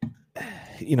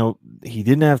 You know, he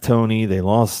didn't have Tony. They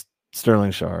lost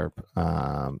Sterling Sharp.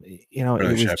 You know, Sterling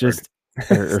it was Shepard. just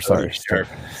sorry, Sharp.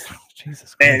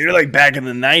 Jesus Christ. Man, you're like back in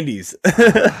the 90s.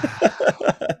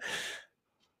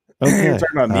 Okay. You're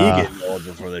talking about me getting old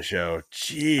before the show.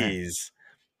 Jeez.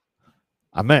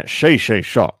 I meant Shay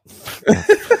Sharp.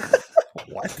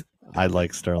 What? I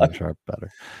like Sterling Sharp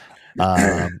better.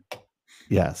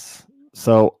 Yes.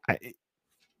 So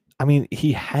I mean,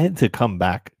 he had to come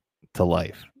back to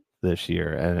life this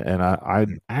year, and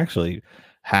I'm actually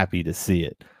happy to see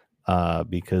it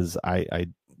because I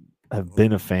have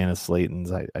been a fan of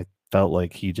Slayton's. I felt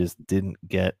like he just didn't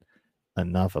get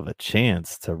enough of a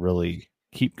chance to really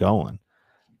keep going.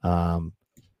 A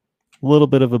little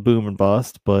bit of a boom and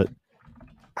bust, but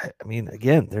I mean,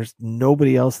 again, there's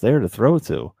nobody else there to throw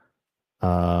to.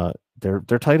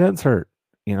 Their tight ends hurt.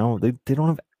 You know, they don't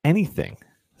have anything.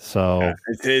 So yeah,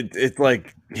 it's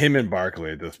like him and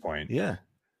Barkley at this point. Yeah.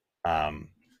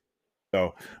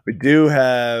 So we do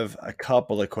have a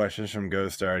couple of questions from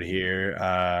GoStart here.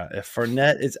 If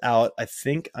Fournette is out, I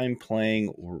think I'm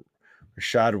playing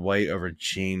Rachaad White over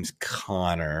James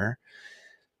Conner.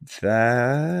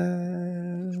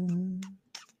 That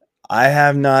I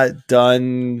have not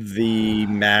done the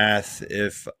math.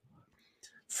 If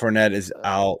Fournette is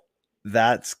out,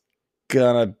 that's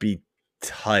gonna be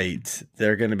tight.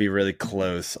 They're gonna be really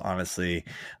close, honestly.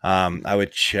 I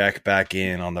would check back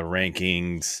in on the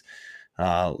rankings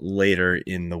later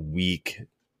in the week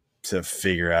to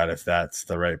figure out if that's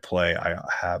the right play. I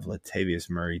have Latavius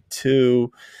Murray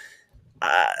too.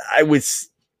 I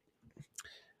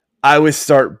would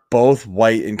start both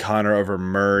White and Conner over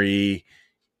Murray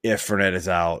if Fournette is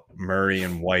out. Murray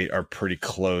and White are pretty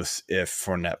close if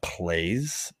Fournette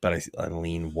plays, but I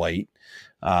lean White.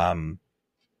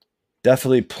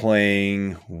 Definitely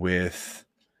playing with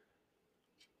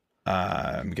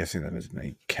I'm guessing that is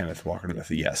Kenneth Walker.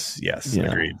 Yes, yeah.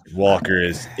 Agreed. Walker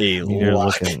is a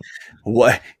lock.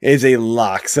 What is a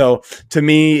lock? So to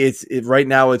me, right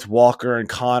now it's Walker and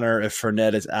Conner. If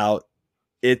Fournette is out,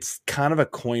 it's kind of a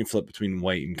coin flip between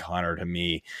White and Conner to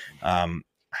me. I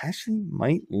actually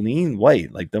might lean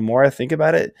White. Like the more I think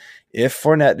about it, if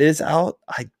Fournette is out,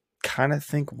 I kind of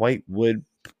think White would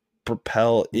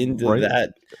propel into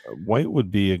that. White would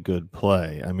be a good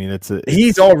play. I mean,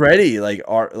 he's already like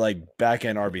back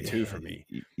end RB2 for me.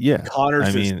 Yeah,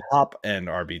 Connor's just top end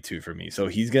RB2 for me, so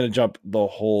he's gonna jump the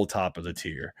whole top of the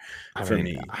tier for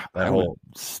me. I would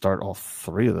start all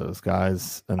three of those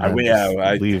guys and then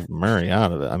leave Murray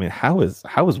out of it. I mean, how is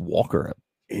Walker a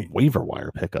waiver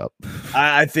wire pickup?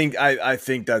 I think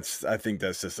that's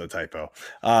just a typo.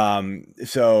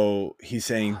 So he's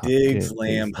saying Diggs,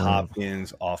 Lamb,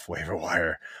 Hopkins off waiver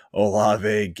wire,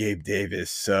 Olave, Gabe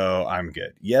Davis. So I'm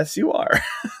good. Yes, you are.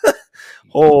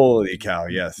 Holy cow!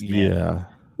 Yes, man. Yeah.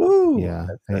 Woo. Yeah,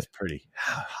 that's pretty.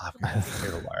 Hopkins off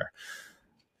waiver wire.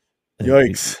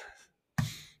 Yikes!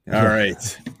 All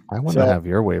right. I want to have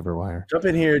your waiver wire. Jump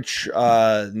in here.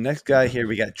 Next guy here,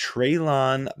 we got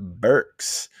Treylon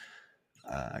Burks.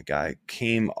 Guy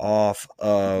came off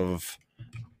of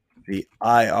the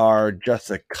IR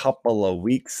just a couple of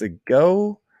weeks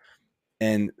ago.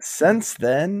 And since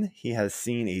then, he has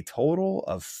seen a total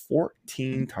of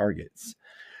 14 targets.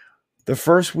 The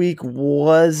first week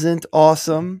wasn't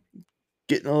awesome.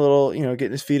 Getting a little,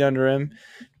 getting his feet under him.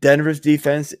 Denver's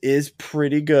defense is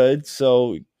pretty good,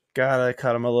 so gotta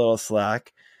cut him a little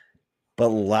slack. But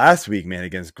last week, man,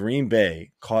 against Green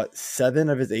Bay, caught 7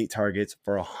 of his 8 targets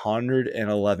for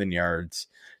 111 yards.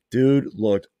 Dude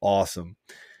looked awesome.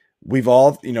 We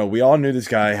all knew this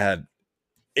guy had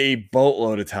a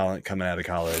boatload of talent coming out of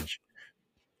college.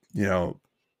 There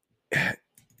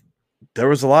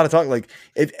was a lot of talk. Like,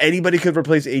 if anybody could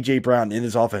replace A.J. Brown in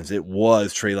this offense, it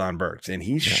was Treylon Burks, and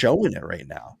he's showing it right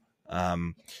now.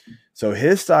 So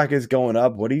his stock is going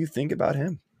up. What do you think about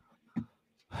him?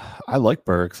 I like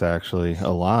Burks actually a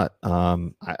lot.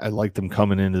 I liked him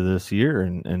coming into this year,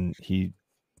 and he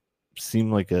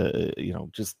seemed like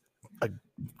just a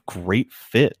great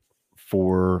fit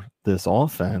for this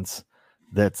offense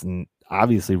that's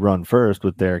obviously run first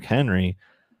with Derrick Henry.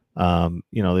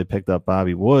 They picked up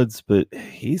Bobby Woods, but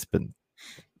he's been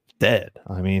dead.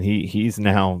 I mean, he's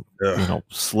now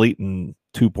Slayton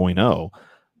 2.0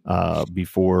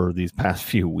 before these past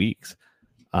few weeks.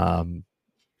 They're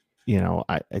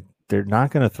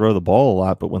not going to throw the ball a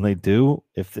lot, but when they do,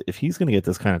 if he's going to get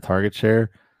this kind of target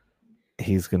share,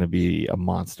 he's going to be a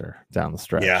monster down the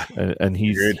stretch. Yeah, and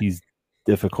he's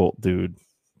difficult dude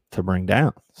to bring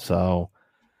down. So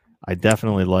I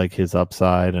definitely like his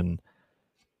upside, and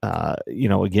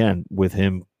again, with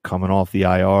him coming off the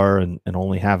IR and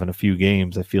only having a few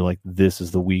games, I feel like this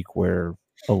is the week where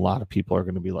a lot of people are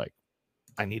going to be like,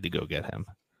 I need to go get him.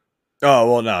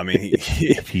 Oh, well, no, I mean,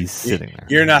 if he's sitting there,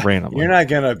 you're not randomly.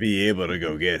 gonna be able to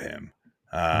go get him.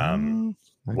 Jeez,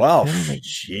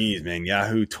 man,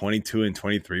 Yahoo 22 and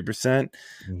 23%.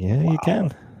 Yeah, wow. You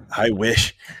can. I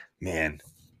wish, man.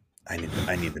 I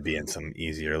need to be in some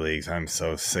easier leagues. I'm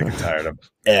so sick and tired of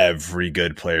every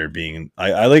good player being.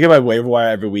 I look at my waiver wire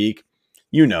every week.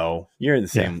 You're in the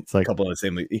same couple of the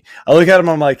same league. I look at them.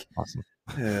 I'm like, awesome.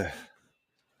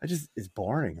 It's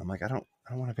boring. I'm like, I don't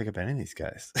want to pick up any of these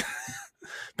guys,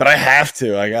 but I have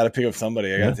to. I got to pick up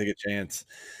somebody. I got to take a chance.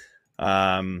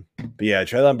 But yeah,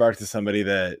 Treylon Burks is somebody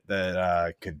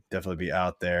that could definitely be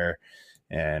out there,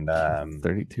 and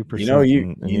 32%.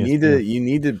 You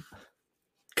need to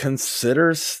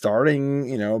consider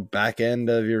starting. Back end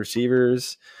of your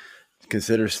receivers.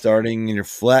 Consider starting in your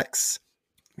flex.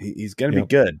 He's going to be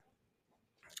good.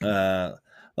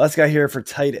 Last guy here for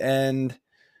tight end.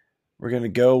 We're going to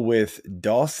go with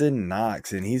Dawson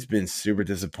Knox, and he's been super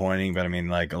disappointing, but I mean,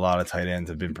 like, a lot of tight ends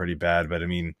have been pretty bad, but I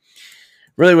mean,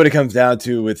 really what it comes down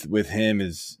to with him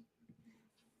is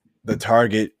the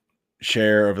target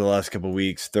share over the last couple of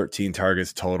weeks, 13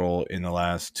 targets total in the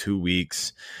last 2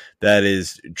 weeks. That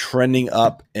is trending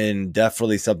up and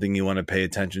definitely something you want to pay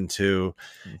attention to.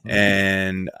 Mm-hmm.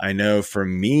 And I know for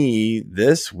me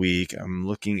this week, I'm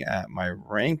looking at my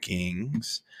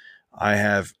rankings. I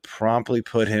have promptly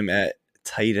put him at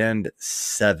tight end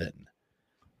 7.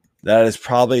 That is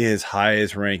probably his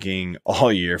highest ranking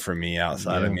all year for me,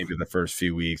 outside of maybe the first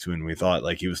few weeks when we thought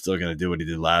like he was still going to do what he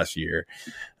did last year.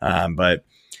 But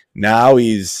now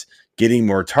he's getting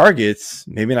more targets,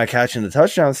 maybe not catching the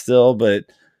touchdown still, but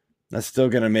that's still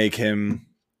going to make him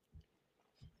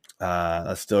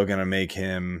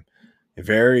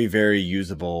very, very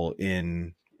usable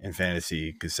in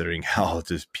fantasy, considering how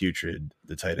just putrid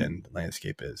the tight end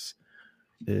landscape is.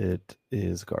 It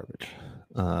is garbage.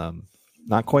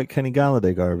 Not quite Kenny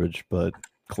Galladay garbage, but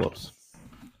close.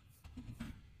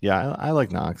 Yeah, I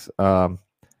like Knox.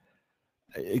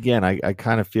 Again, I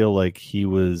kind of feel like he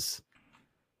was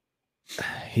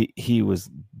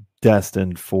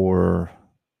destined for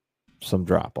some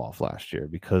drop off last year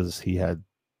because he had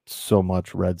so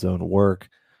much red zone work,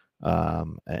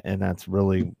 and that's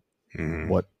really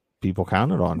what people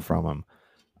counted on from him.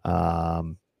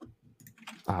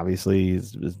 Obviously,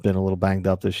 he's been a little banged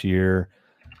up this year.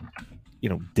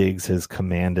 Diggs has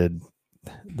commanded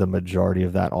the majority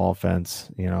of that offense,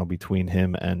 between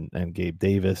him and Gabe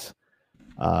Davis.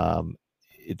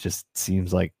 It just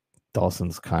seems like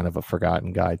Dawson's kind of a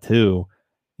forgotten guy too,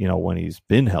 when he's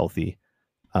been healthy.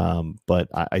 But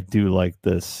I do like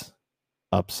this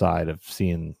upside of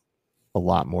seeing a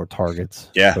lot more targets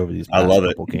over these past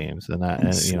couple games, and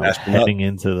heading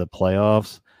into the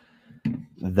playoffs,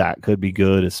 that could be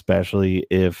good, especially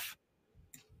if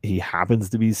he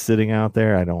happens to be sitting out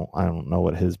there. I don't know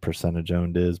what his percentage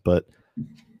owned is, but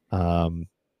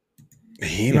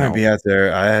he might be out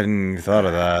there. I hadn't thought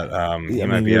of that. He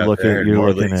might be out there.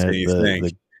 You're looking at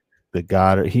the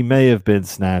Goddard. He may have been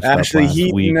snatched. Actually, up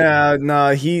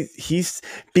last week. He's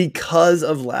because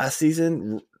of last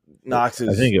season. Knox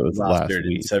I think it was last rostered in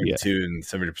week, 72 and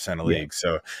 70% of Yeah. leagues.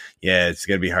 So, yeah, it's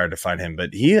going to be hard to find him.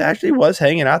 But he actually was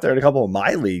hanging out there in a couple of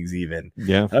my leagues even.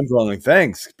 Yeah. And I'm going,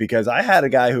 thanks, because I had a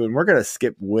guy who, and we're going to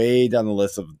skip way down the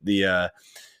list of the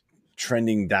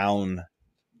trending down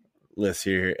list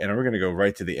here, and we're going to go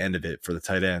right to the end of it for the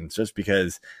tight ends, just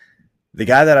because the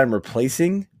guy that I'm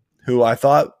replacing, who I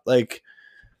thought, like,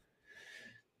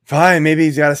 fine, maybe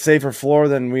he's got a safer floor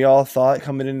than we all thought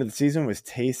coming into the season, was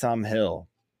Taysom Hill.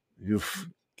 Oof.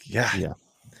 God. Yeah.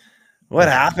 What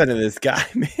happened to this guy,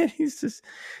 man?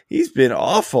 He's been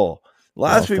awful.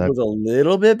 Last week was a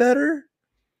little bit better,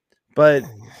 but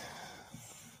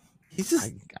he's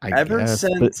just ever guess,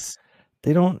 since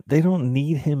they don't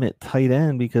need him at tight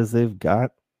end because they've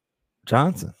got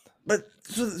Johnson. But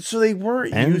so they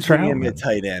weren't And using him Troutman at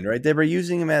tight end, right? They were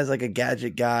using him as like a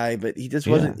gadget guy, but he just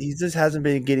wasn't. Yeah. He just hasn't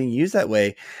been getting used that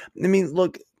way. I mean,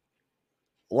 look,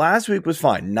 last week was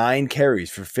fine. 9 carries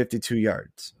for 52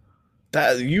 yards.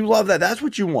 That you love that. That's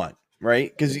what you want, right?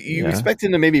 Because you expect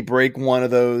him to maybe break one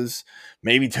of those,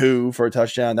 maybe 2 for a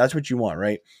touchdown. That's what you want,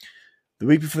 right? The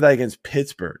week before that against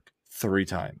Pittsburgh, 3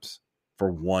 times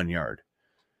for 1 yard.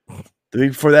 The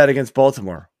week before that against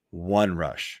Baltimore, 1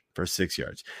 rush for 6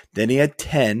 yards. Then he had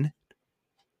 10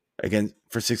 again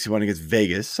for 61 against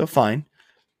Vegas, so fine.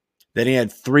 Then he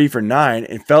had 3 for 9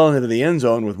 and fell into the end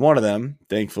zone with one of them,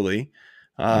 thankfully.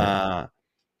 But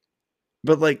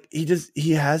like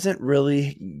he hasn't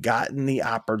really gotten the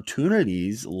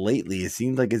opportunities lately. It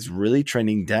seems like it's really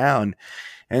trending down.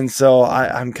 And so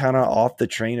I'm kind of off the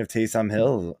train of Taysom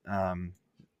Hill.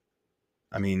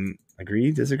 I mean,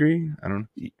 agree, disagree? I don't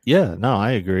know. Yeah, no,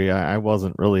 I agree. I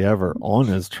wasn't really ever on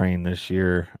his train this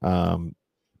year,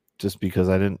 just because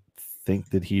I didn't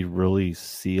think that he'd really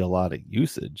see a lot of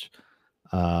usage.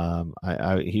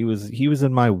 He was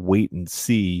in my wait and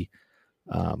see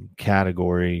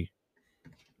category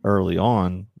early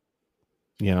on,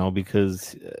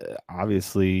 because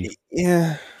obviously,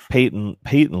 Peyton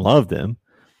loved him,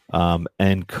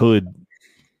 and could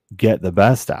get the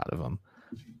best out of him.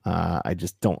 I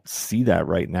just don't see that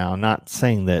right now. I'm not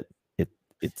saying that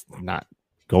it's not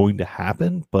going to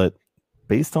happen, but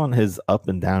based on his up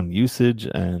and down usage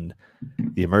and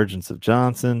the emergence of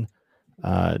Johnson,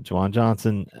 Juwan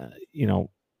Johnson,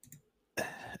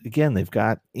 again, they've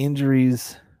got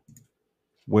injuries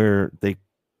where they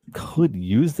could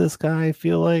use this guy. I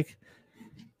feel like,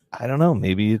 I don't know,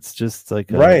 maybe it's just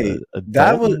like a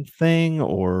Dalton thing,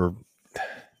 or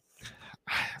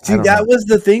see, that was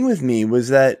the thing with me, was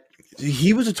that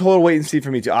he was a total wait and see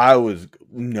for me too. I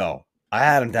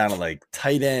had him down at like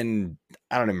tight end.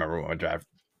 I don't even remember what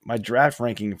my draft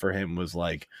ranking for him was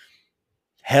like.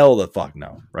 Hell the fuck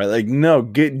no, right? Like,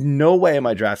 no way am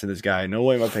I drafting this guy. No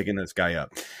way am I picking this guy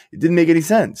up. It didn't make any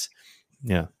sense.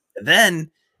 Yeah.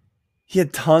 Then he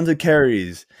had tons of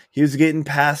carries. He was getting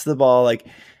past the ball. Like,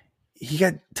 he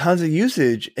got tons of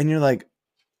usage, and you're like,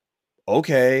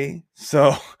 okay,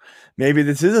 so maybe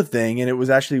this is a thing. And it was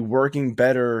actually working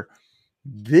better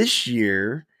this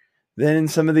year than in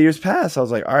some of the years past. I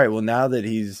was like, all right, well, now that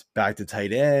he's back to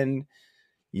tight end,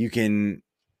 you can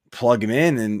plug him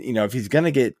in, and if he's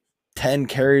gonna get 10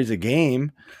 carries a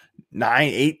game,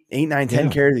 10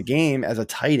 carries a game as a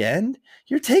tight end,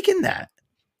 you're taking that.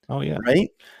 Oh yeah,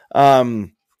 right.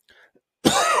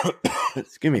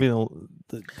 Excuse me.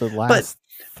 The last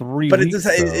 3 but weeks,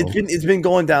 it's been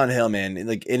going downhill, man.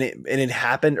 Like, and it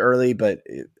happened early, but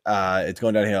it's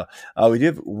going downhill. We do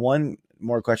have one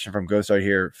more question from Ghost right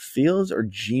here. Fields or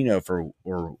Geno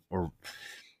or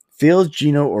Fields,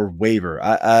 Geno, or waiver?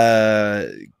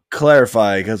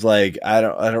 Clarify, because like I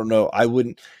don't know. I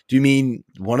wouldn't. Do you mean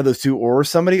one of those two or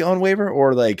somebody on waiver,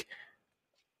 or like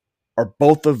are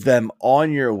both of them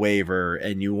on your waiver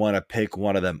and you want to pick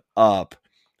one of them up?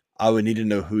 I would need to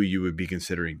know who you would be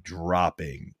considering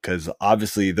dropping, because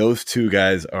obviously those two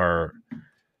guys are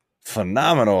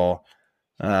phenomenal,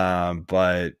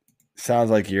 but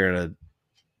sounds like you're in a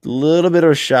little bit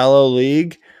of a shallow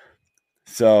league,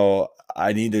 so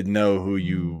I need to know who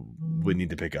you would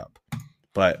need to pick up.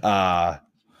 But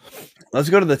let's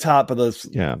go to the top of the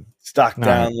stock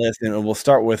down list, and we'll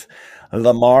start with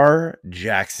Lamar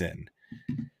Jackson.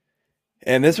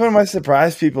 And this one might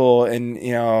surprise people, and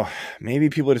maybe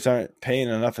people just aren't paying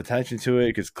enough attention to it,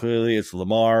 because clearly it's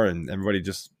Lamar and everybody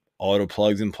just auto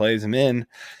plugs and plays him in.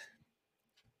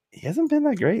 He hasn't been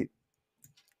that great.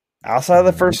 Outside of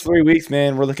the first 3 weeks,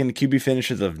 man, we're looking at QB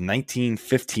finishes of 19,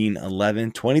 15,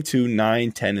 11, 22,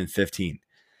 9, 10, and 15.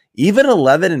 Even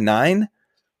 11 and 9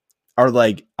 are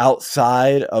like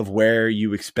outside of where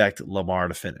you expect Lamar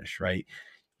to finish, right?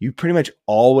 You pretty much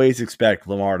always expect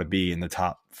Lamar to be in the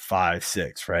top 5,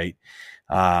 6, right?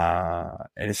 And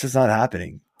it's just not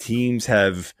happening. Teams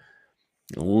have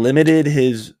limited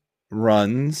his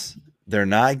runs. They're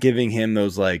not giving him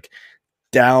those like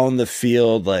down the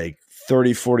field, like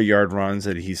 30, 40-yard runs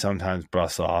that he sometimes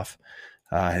busts off.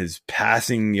 His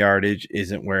passing yardage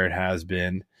isn't where it has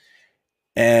been.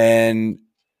 And,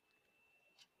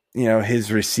 you know,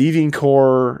 his receiving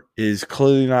core is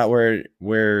clearly not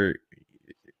where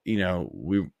you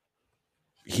know,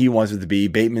 he wants it to be.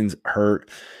 Bateman's hurt.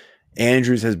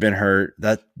 Andrews has been hurt.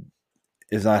 That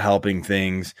is not helping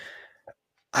things.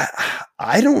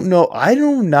 I don't know. I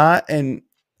do not, and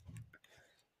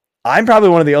I'm probably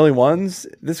one of the only ones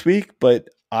this week, but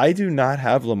I do not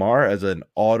have Lamar as an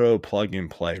auto plug and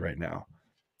play right now.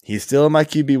 He's still in my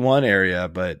QB1 area,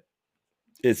 but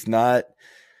it's not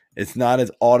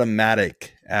as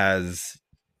automatic as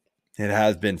it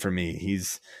has been for me.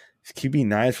 He's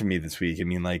QB9 for me this week. I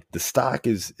mean, like the stock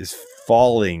is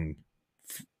falling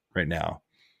right now.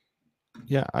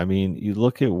 Yeah, I mean, you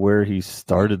look at where he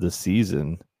started the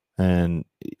season, and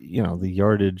you know the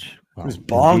yardage. It was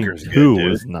bonkers. Two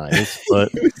was nice, but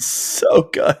it was so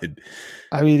good.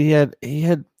 I mean, he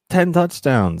had 10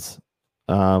 touchdowns,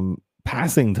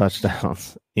 passing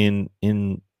touchdowns in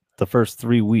the first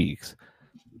 3 weeks.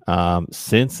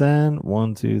 Since then,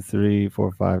 1, 2, 3,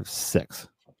 4, 5, 6.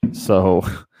 So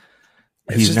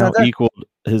he's now equaled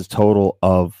his total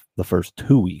of the first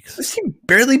 2 weeks. He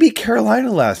barely beat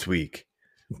Carolina last week.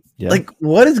 Yeah. Like,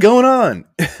 what is going on?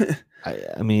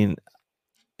 I mean,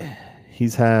 he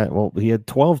had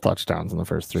 12 touchdowns in the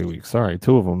first 3 weeks. Sorry,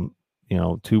 2 of them, you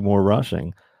know, 2 more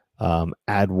rushing.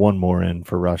 Add 1 more in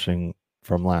for rushing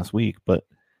from last week, but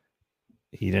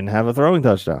he didn't have a throwing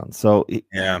touchdown. So,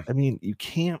 yeah, I mean, you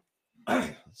can't,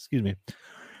 excuse me,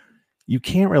 you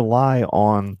can't rely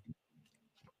on,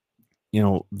 you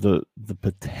know, the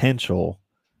potential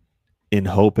in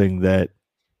hoping that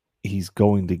he's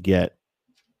going to get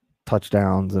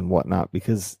touchdowns and whatnot,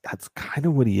 because that's kind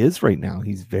of what he is right now.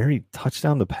 He's very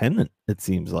touchdown dependent, it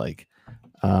seems like.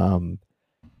 You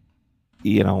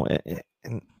know,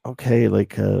 and okay,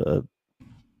 like a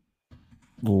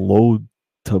low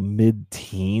to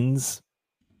mid-teens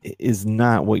is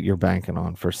not what you're banking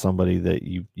on for somebody that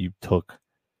you took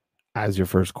as your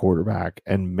first quarterback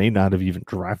and may not have even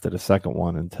drafted a second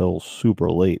one until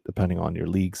super late, depending on your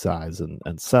league size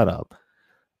and setup.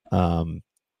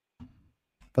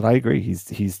 But I agree,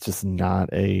 he's just not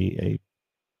a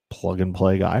plug and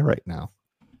play guy right now.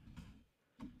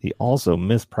 He also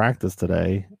missed practice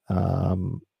today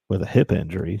with a hip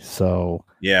injury. So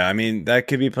yeah, I mean that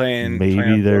could be playing.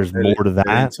 Maybe there's more to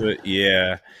that.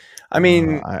 Yeah, I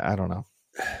mean, I don't know.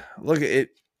 Look,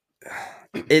 it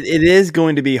is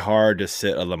going to be hard to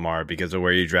sit a Lamar because of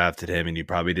where you drafted him, and you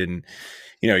probably didn't.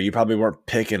 You know, you probably weren't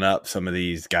picking up some of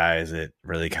these guys that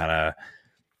really kind of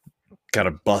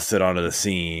busted onto the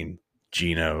scene.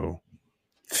 Geno,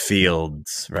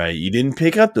 Fields, right? You didn't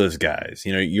pick up those guys.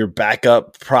 You know, your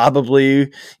backup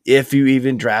probably, if you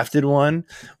even drafted one,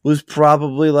 was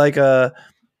probably like a,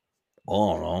 I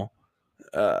don't know,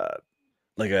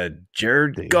 like a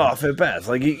Jared Goff at best.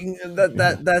 Like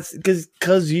that's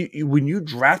because you when you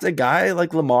draft a guy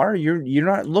like Lamar, you're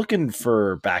not looking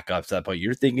for backups at that point.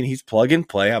 You're thinking he's plug and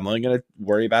play. I'm only going to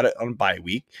worry about it on bye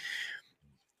week.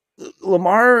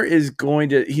 Lamar is going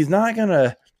to. He's not going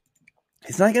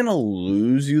to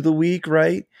lose you the week,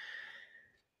 right?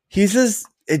 He's just,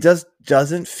 it just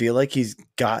doesn't feel like he's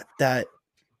got that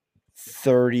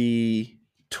 30,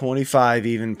 25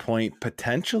 even point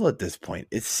potential at this point.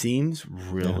 It seems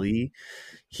really,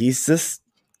 he's just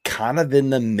kind of in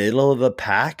the middle of the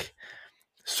pack,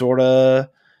 sort of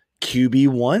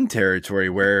QB1 territory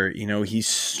where, you know, he's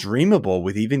streamable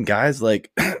with even guys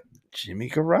like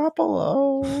Jimmy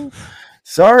Garoppolo.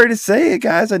 Sorry to say it,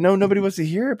 guys. I know nobody wants to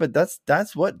hear it, but that's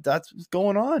what's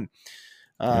going on.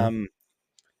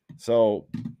 So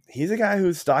he's a guy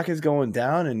whose stock is going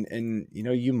down, and you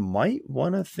know, you might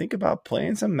want to think about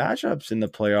playing some matchups in the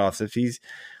playoffs if he's,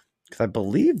 because I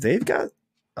believe they've got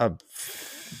a.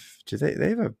 Do they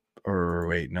have a? Or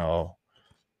wait, no,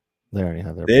 they already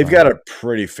have their. They've got a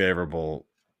pretty favorable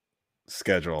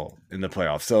schedule in the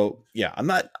playoffs. So yeah, I'm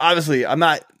not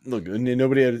look,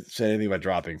 nobody had said anything about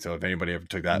dropping, so if anybody ever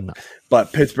took that,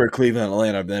 but Pittsburgh, Cleveland,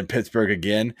 Atlanta, then Pittsburgh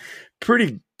again,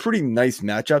 pretty nice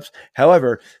matchups.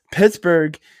 However,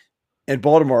 Pittsburgh and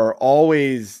Baltimore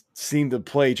always seem to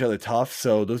play each other tough,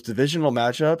 so those divisional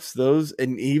matchups,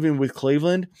 and even with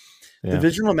Cleveland,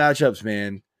 divisional matchups,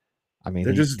 man, I mean,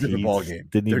 they're just a different ball game.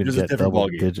 Didn't even get double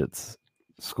digits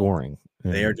scoring.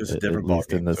 They are just a different ball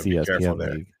game in the CSPN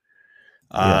league.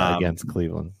 Against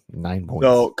Cleveland, 9 points.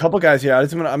 So a couple guys here.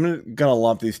 I'm gonna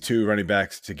lump these two running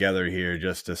backs together here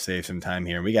just to save some time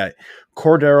here. We got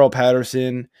Cordero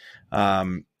Patterson.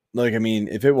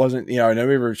 If it wasn't, I know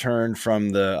he returned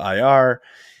from the IR,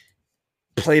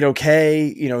 played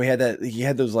okay. He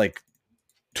had those like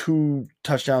 2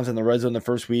 touchdowns in the red zone the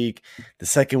first week. The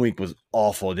second week was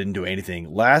awful. Didn't do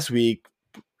anything. Last week,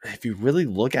 if you really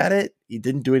look at it, he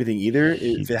didn't do anything either.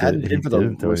 If it hadn't been for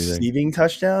the receiving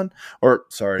touchdown,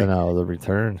 the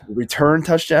return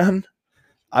touchdown.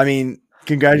 I mean,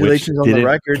 congratulations on the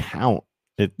record.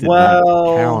 It did not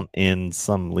count in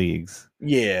some leagues.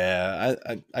 Yeah,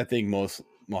 I think if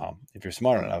you're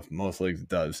smart enough, most leagues it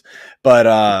does.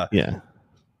 But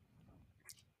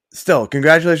still,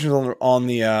 congratulations on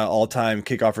the all-time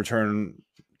kickoff return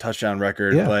touchdown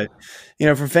record. Yeah. But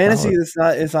for fantasy, it's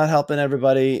not helping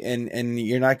everybody, and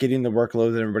you're not getting the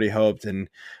workload that everybody hoped. And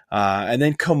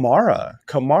then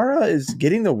Kamara is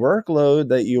getting the workload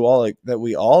that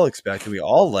we all expect and we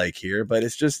all like here, but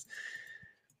it's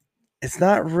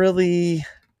not really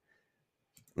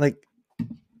like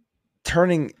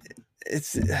turning.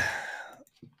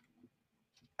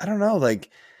 I don't know, like.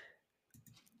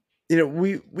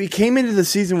 We came into the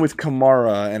season with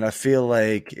Kamara, and I feel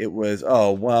like it was,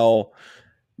 the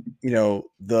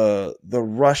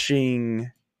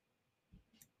rushing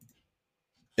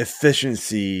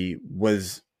efficiency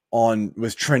was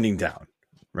trending down,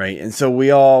 right? And so we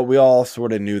all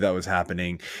sort of knew that was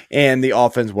happening, and the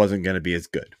offense wasn't going to be as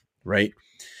good, right?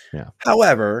 Yeah.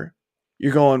 However,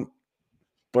 you're going,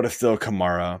 but it's still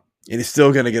Kamara, and he's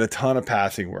still going to get a ton of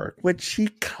passing work, which he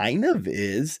kind of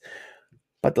is.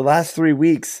 But the last 3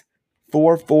 weeks,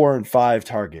 4, 4, and 5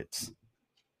 targets.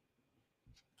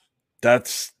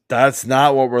 That's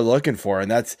not what we're looking for.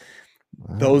 And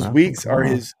those weeks are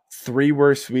his 3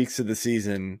 worst weeks of the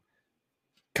season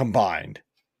combined.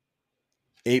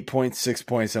 8 points, 6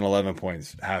 points, and 11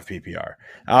 points, half PPR.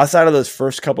 Outside of those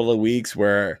first couple of weeks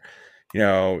where,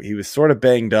 he was sort of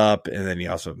banged up and then he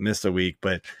also missed a week,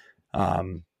 but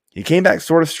he came back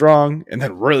sort of strong and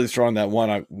then really strong that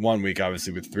one week,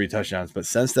 obviously, with 3 touchdowns. But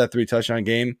since that 3 touchdown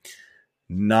game,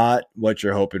 not what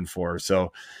you're hoping for.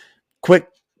 So quick,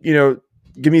 give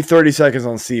me 30 seconds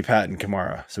on CPAT and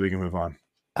Kamara so we can move on.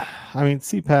 I mean,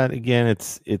 CPAT, again,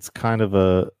 it's kind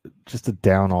of just a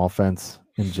down offense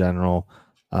in general.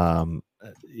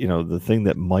 The thing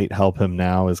that might help him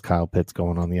now is Kyle Pitts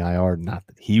going on the IR. Not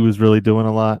that he was really doing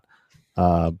a lot,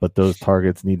 but those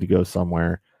targets need to go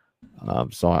somewhere.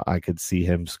 So I could see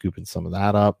him scooping some of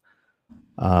that up.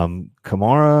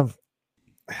 Kamara,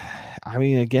 I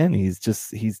mean, again, he's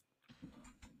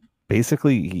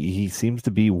basically, he seems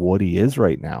to be what he is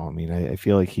right now. I mean, I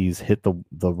feel like he's hit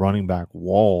the running back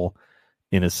wall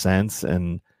in a sense,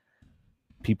 and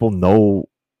people know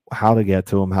how to get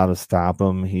to him, how to stop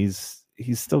him. He's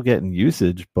still getting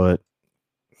usage, but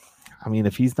I mean,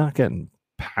 if he's not getting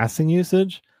passing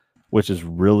usage, which is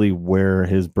really where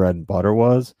his bread and butter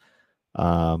was,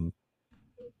 I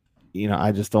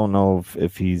just don't know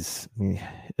if he's. I mean,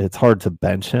 it's hard to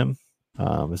bench him,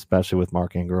 especially with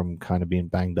Mark Ingram kind of being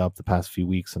banged up the past few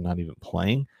weeks and not even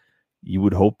playing. You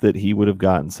would hope that he would have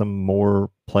gotten some more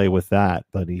play with that,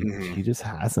 but he just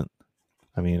hasn't.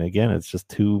 I mean, again, it's just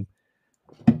too.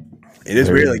 It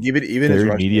is weird. Like even his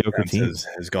mediocre team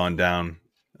has gone down.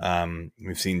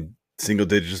 We've seen single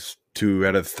digits 2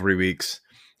 out of 3 weeks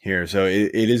here, so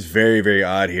it is very, very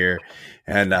odd here.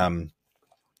 And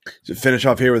to finish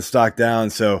off here with stock down,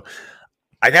 so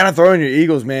I kind of throw in your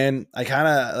Eagles, man. I kind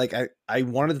of I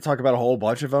wanted to talk about a whole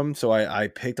bunch of them, so I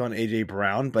picked on AJ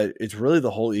Brown, but it's really the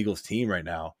whole Eagles team right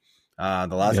now.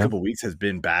 The last couple of weeks has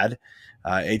been bad.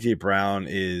 AJ Brown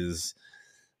is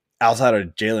outside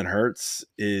of Jalen Hurts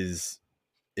is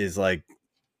like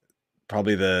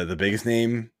probably the biggest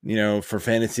name, for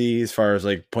fantasy as far as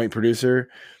like point producer.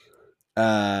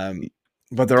 But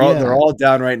they're all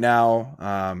down right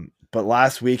now. But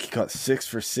last week he caught 6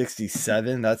 for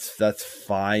 67. That's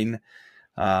fine.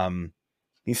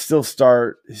 He's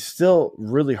still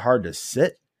really hard to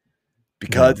sit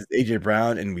because it's AJ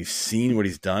Brown and we've seen what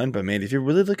he's done. But man, if you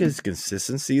really look at his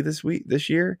consistency this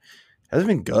year, it hasn't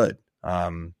been good.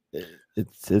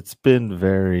 It's been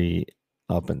very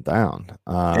up and down.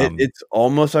 It's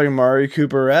almost like Amari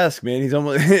Cooper-esque, man. He's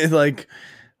almost like,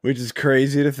 which is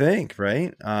crazy to think,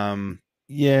 right?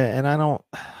 Yeah, and I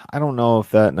don't know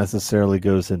if that necessarily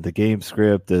goes into game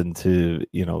script and to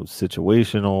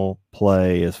situational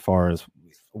play as far as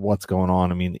what's going on.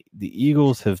 I mean, the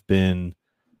Eagles have been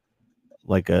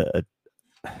like a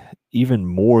even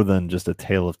more than just a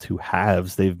tale of two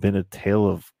halves. They've been a tale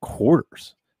of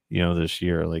quarters, this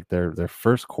year. Like their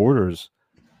first quarters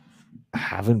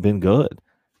haven't been good.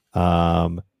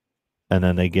 And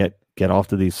then they get off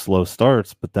to these slow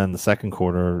starts, but then the second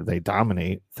quarter they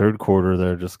dominate. Third quarter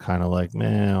they're just kind of like,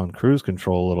 man, on cruise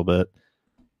control a little bit.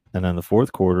 And then the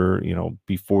fourth quarter,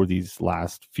 before these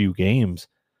last few games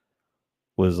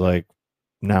was like,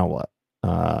 now what?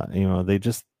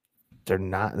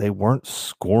 They weren't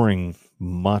scoring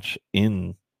much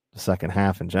in the second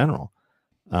half in general.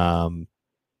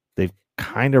 They've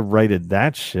kind of righted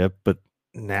that ship, but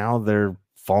now they're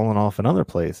falling off in other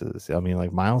places. I mean,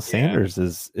 like Miles Sanders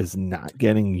is not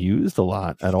getting used a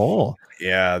lot at all.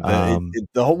 Yeah,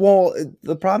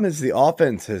 the problem is the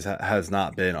offense has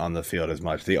not been on the field as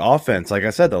much. The offense, like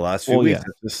I said, the last few weeks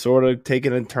has just sort of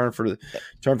taken a turn for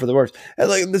the worse. And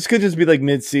like this could just be like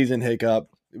mid-season hiccup.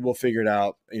 We'll figure it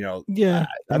out. Yeah,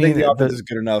 I think the offense is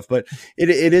good enough, but it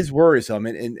is worrisome.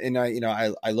 And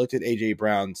I looked at AJ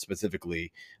Brown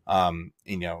specifically.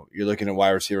 You're looking at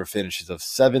wide receiver finishes of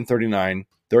 739,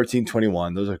 13,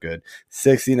 21. Those are good.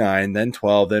 69, then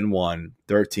 12, then 1,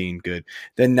 13, good.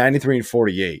 Then 93 and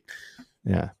 48.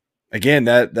 Yeah. Again,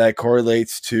 that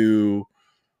correlates to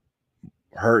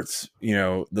Hurts,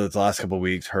 those last couple of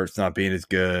weeks, Hurts not being as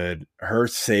good.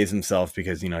 Hurts saves himself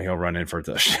because, he'll run in for a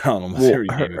touchdown almost every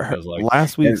game. It feels like.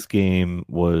 Last week's game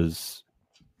was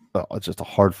just a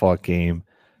hard-fought game,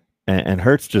 and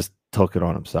Hurts just took it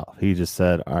on himself. He just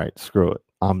said, all right, screw it.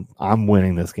 I'm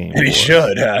winning this game. And he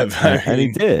should have. And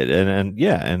he did.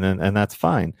 And that's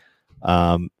fine.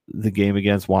 The game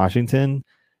against Washington,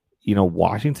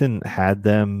 Washington had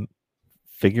them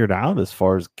figured out as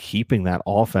far as keeping that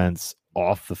offense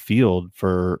off the field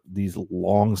for these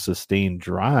long sustained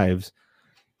drives.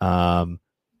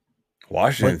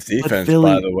 Washington's defense,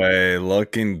 by the way,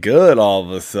 looking good all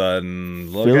of a sudden.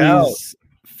 Look out.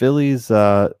 Philly's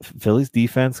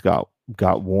defense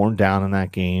got worn down in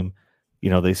that game.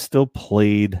 They still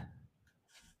played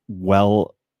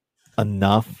well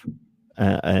enough,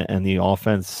 and the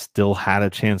offense still had a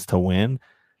chance to win.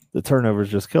 The turnovers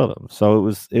just killed them. So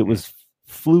it was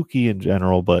fluky in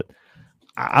general, but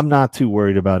I'm not too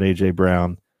worried about AJ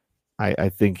Brown. I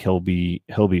think he'll be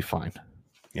fine.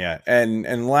 Yeah,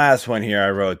 and last one here I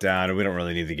wrote down, and we don't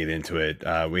really need to get into it.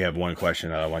 We have one question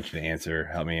that I want you to answer.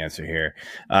 Help me answer here.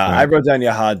 I wrote down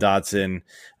Jahan Dotson.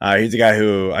 He's a guy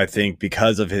who I think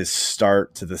because of his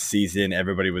start to the season,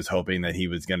 everybody was hoping that he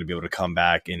was going to be able to come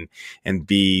back and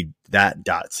be that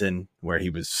Dotson where he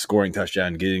was scoring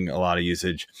touchdown, getting a lot of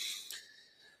usage.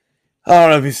 I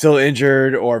don't know if he's still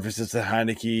injured or if it's just that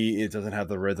Heineke, it doesn't have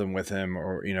the rhythm with him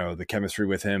or, the chemistry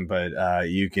with him, but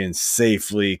you can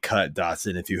safely cut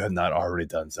Dotson if you have not already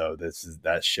done so.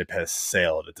 That ship has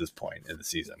sailed at this point in the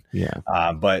season. Yeah.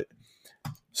 But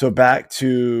so back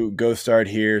to Go Start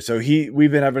here. So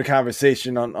we've been having a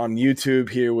conversation on YouTube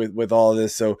here with all of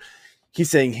this. So he's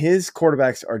saying his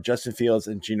quarterbacks are Justin Fields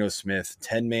and Geno Smith,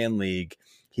 10-man league.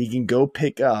 He can go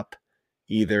pick up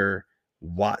either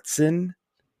Watson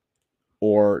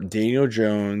or Daniel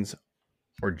Jones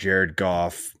or Jared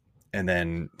Goff, and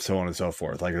then so on and so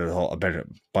forth. Like there's a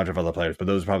bunch of other players, but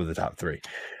those are probably the top three.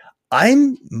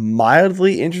 I'm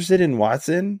mildly interested in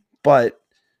Watson, but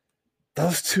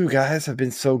those two guys have been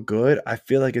so good. I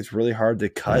feel like it's really hard to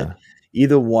cut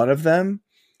either one of them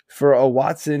for a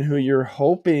Watson who you're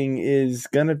hoping is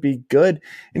going to be good.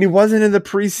 And he wasn't in the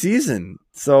preseason.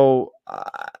 So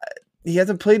he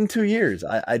hasn't played in 2 years.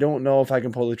 I don't know if I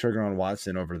can pull the trigger on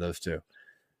Watson over those two.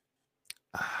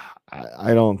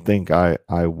 I don't think I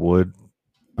would.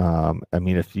 I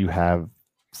mean, if you have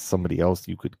somebody else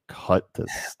you could cut to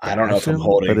I don't know if I'm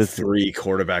holding 3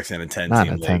 quarterbacks in a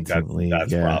 10-team league.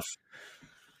 That's rough.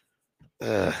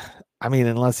 I mean,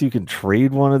 unless you can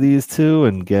trade one of these two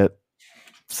and get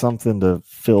something to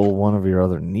fill one of your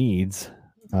other needs.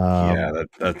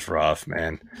 That's rough,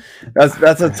 man.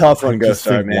 That's a tough one, Go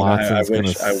Start, man. I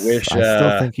wish. I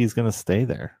still think he's going to stay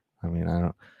there. I mean, I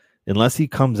don't, unless he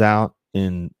comes out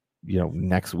in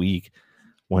next week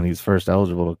when he's first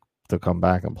eligible to come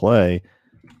back and play,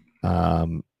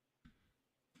 and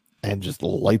just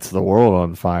lights the world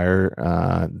on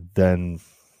fire. Then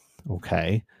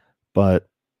okay, but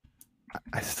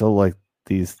I still like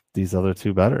these other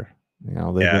two better. They've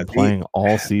been playing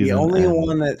all season. The only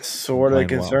one that sort of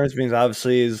concerns me is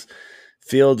obviously is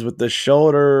Fields with the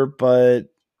shoulder, but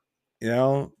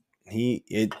he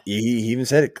even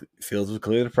said it. Fields was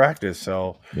clear to practice,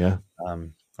 so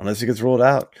unless he gets ruled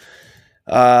out.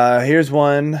 Here's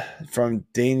one from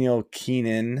Daniel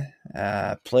Keenan.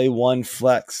 Play one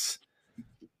flex,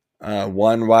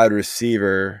 one wide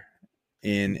receiver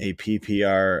in a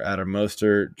PPR out of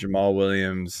Mostert, Jamal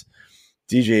Williams,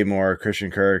 DJ Moore, Christian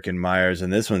Kirk, and Myers.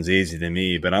 And this one's easy to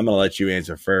me, but I'm going to let you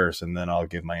answer first, and then I'll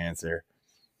give my answer.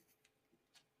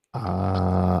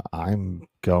 I'm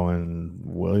going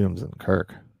Williams and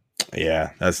Kirk.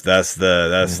 Yeah, that's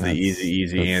the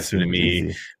easy answer to me.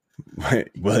 Easy.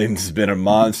 Williams has been a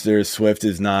monster. Swift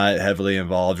is not heavily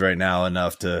involved right now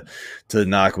enough to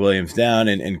knock Williams down,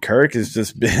 and Kirk has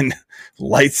just been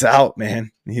lights out,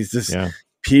 man. He's just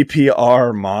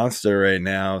PPR monster right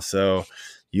now. So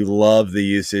you love the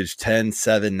usage. 10,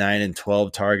 7, 9, and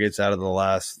 12 targets out of the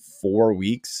last 4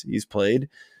 weeks he's played.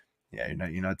 Yeah,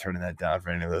 you're not turning that down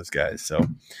for any of those guys. So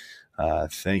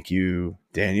thank you,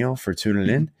 Daniel, for tuning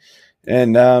in.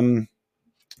 And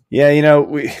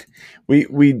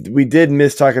we did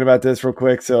miss talking about this real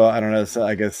quick. So I don't know. So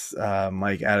I guess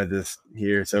Mike added this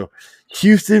here. So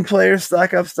Houston players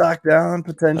stock up, stock down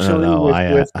potentially.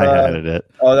 I added it.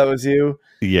 Oh, that was you.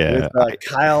 Yeah, with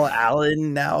Kyle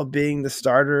Allen now being the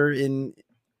starter in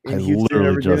I Houston.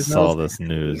 Literally just saw this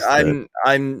news. I'm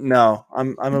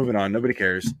moving on. Nobody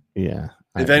cares. Yeah.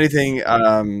 If anything,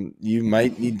 you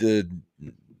might need to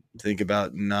think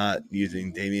about not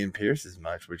using Dameon Pierce as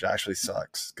much, which actually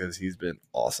sucks because he's been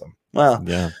awesome. Well,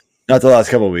 yeah, not the last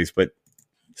couple of weeks, but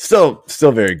still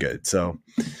very good. So,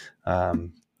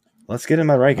 let's get in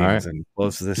my rankings and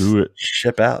close this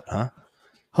ship out, huh?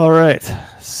 All right.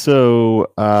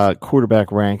 So, quarterback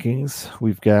rankings.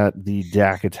 We've got the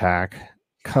Dak attack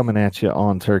coming at you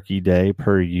on Turkey Day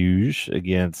per usual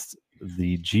against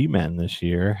the G-Men this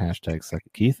year.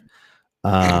 #SecondKeith.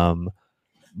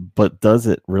 But does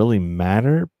it really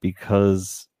matter?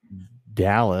 Because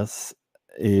Dallas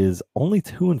is only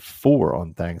 2-4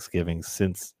 on Thanksgiving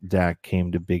since Dak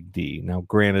came to Big D. Now,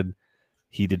 granted,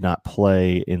 he did not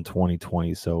play in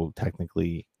 2020, so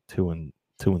technically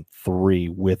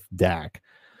 2-3 with Dak.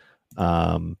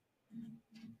 Not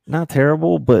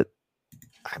terrible, but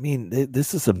I mean,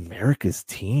 this is America's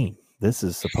team. This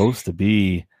is supposed to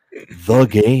be the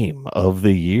game of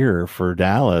the year for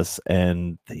Dallas,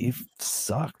 and they've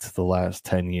sucked the last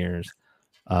 10 years.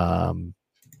 I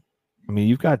mean,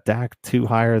 you've got Dak 2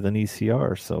 higher than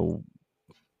ECR, so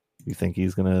you think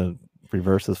he's going to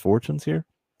reverse his fortunes here?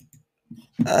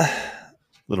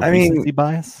 Little recency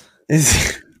bias?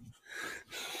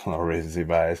 Little recency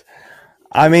bias.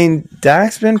 I mean,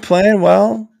 Dak's been playing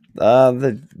well.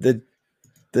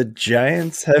 The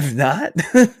Giants have not.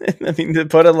 I mean, to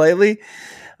put it lightly.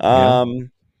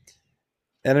 And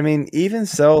I mean, even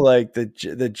so, like the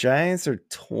Giants are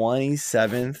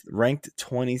 27th, ranked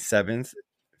 27th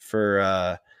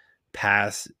for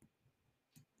passing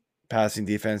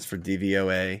defense for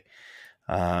DVOA.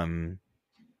 And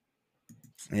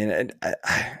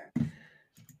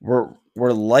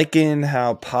we're liking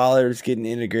how Pollard's getting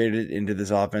integrated into this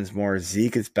offense more.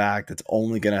 Zeke is back. That's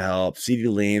only going to help.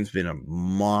 CeeDee Lamb's been a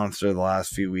monster the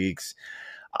last few weeks.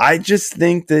 I just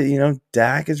think that,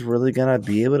 Dak is really going to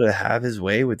be able to have his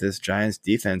way with this Giants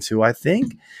defense, who I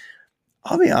think,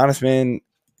 I'll be honest, man,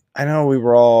 I know we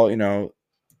were all,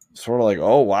 sort of like,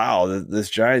 oh, wow, this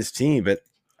Giants team, but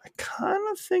I kind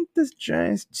of think this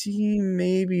Giants team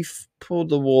maybe pulled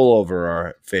the wool over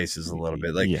our faces a little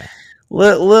bit. Like,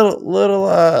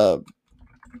 little,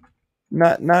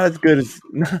 not as good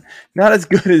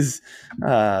as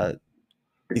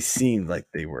they seemed like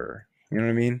they were. You know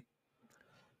what I mean?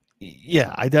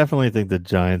 Yeah, I definitely think the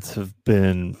Giants have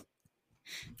been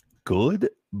good,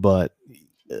 but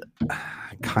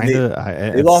kind of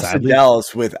they lost to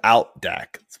Dallas without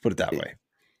Dak. Let's put it that way.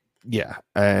 Yeah,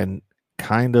 and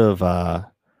kind of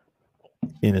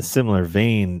in a similar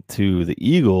vein to the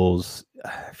Eagles,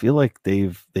 I feel like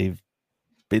they've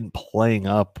been playing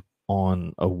up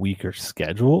on a weaker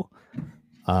schedule.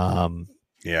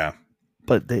 Yeah.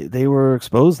 But they were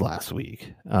exposed last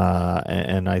week,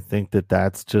 and I think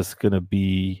that's just going to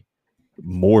be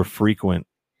more frequent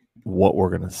what we're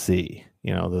going to see.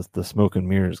 The smoke and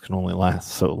mirrors can only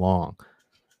last so long.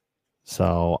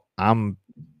 So I don't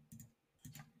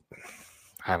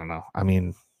know. I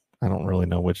mean, I don't really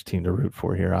know which team to root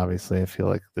for here. Obviously, I feel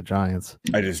like the Giants.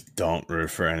 I just don't root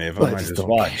for any of them. I just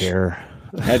don't care.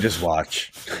 I just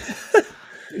watch.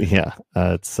 Yeah,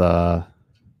 it's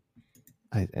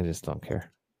I just don't care.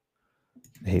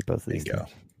 I hate both of these teams.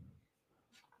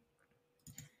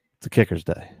 It's a kicker's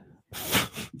day.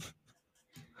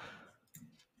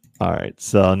 All right.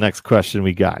 So next question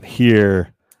we got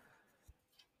here.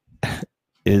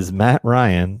 Is Matt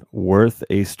Ryan worth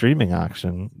a streaming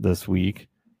auction this week?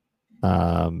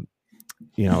 They're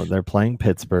playing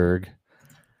Pittsburgh.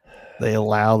 They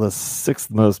allow the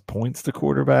 6th most points to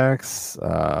quarterbacks.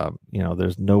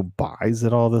 There's no buys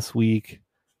at all this week.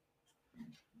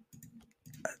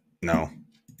 No.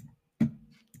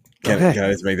 Can I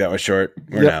just make that one short?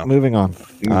 Moving on.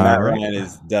 Matt Ryan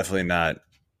is definitely not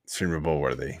Super Bowl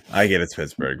worthy. I get it's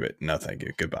Pittsburgh, but no, thank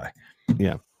you. Goodbye.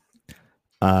 Yeah.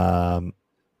 All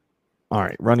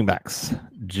right, running backs.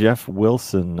 Jeff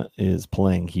Wilson is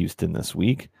playing Houston this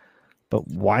week, but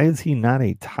why is he not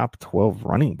a top 12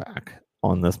 running back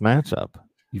on this matchup?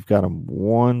 You've got him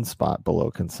one spot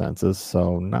below consensus,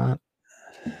 so not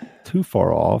too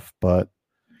far off, but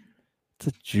it's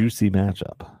a juicy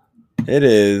matchup. It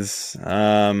is.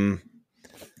 I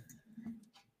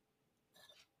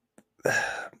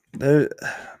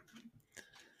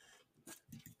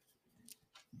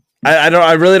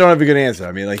really don't have a good answer.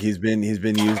 I mean, like he's been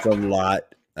used a lot.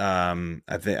 I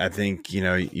think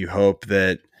you hope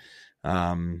that.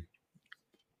 I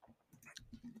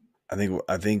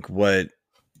think what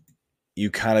you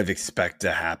kind of expect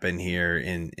to happen here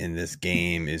in this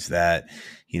game is that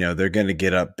they're going to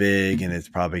get up big, and it's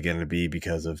probably going to be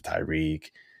because of Tyreek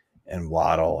and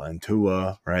Waddle and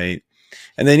Tua, right?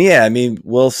 And then I mean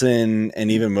Wilson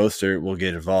and even Mostert will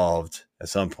get involved at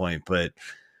some point, but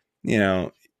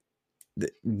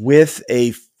with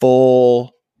a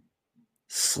full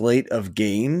slate of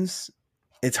games,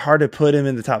 it's hard to put him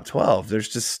in the top 12. There's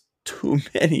just too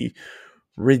many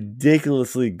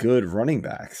ridiculously good running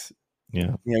backs.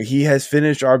 Yeah. He has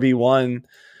finished RB1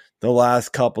 the last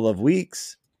couple of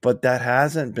weeks, but that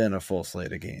hasn't been a full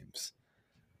slate of games.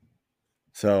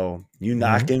 So you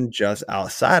knock him just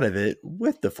outside of it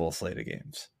with the full slate of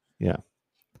games. Yeah.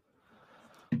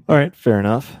 All right. Fair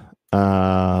enough.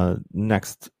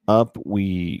 Next up,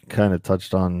 we kind of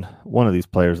touched on one of these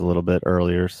players a little bit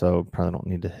earlier, so probably don't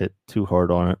need to hit too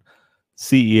hard on it.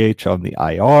 CEH on the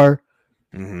IR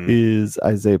is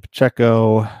Isaiah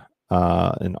Pacheco,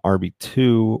 an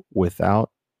RB2 without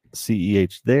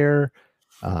CEH there.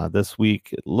 This week,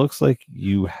 it looks like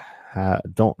you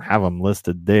don't have him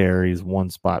listed there. He's one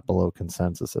spot below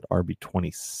consensus at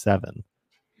RB27.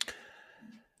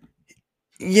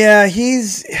 Yeah,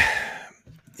 he's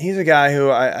a guy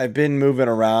who I've been moving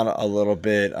around a little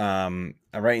bit.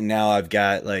 Right now, I've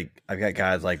got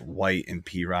guys like White and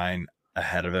Pirine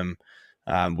ahead of him,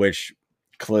 which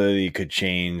clearly could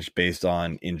change based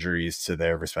on injuries to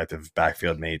their respective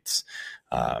backfield mates.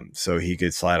 So he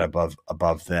could slide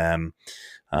above them.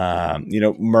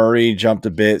 Murray jumped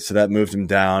a bit, so that moved him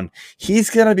down. He's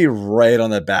going to be right on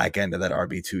the back end of that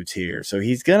RB2 tier. So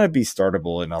he's going to be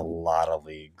startable in a lot of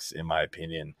leagues, in my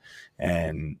opinion.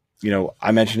 And,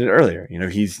 I mentioned it earlier,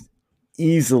 he's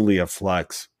easily a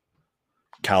flex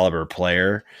caliber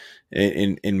player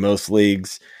in most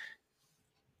leagues.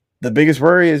 The biggest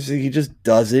worry is he just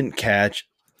doesn't catch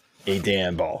a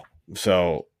damn ball.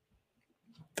 So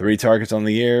 3 targets on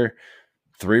the year,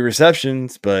 3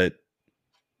 receptions, but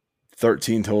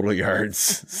 13 total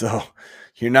yards. So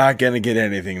you're not going to get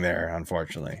anything there,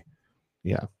 unfortunately.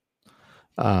 Yeah.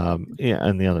 And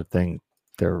the other thing,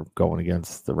 they're going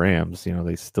against the Rams.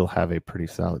 They still have a pretty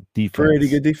solid defense. Pretty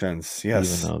good defense,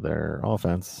 yes. Even though their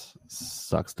offense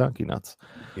sucks donkey nuts.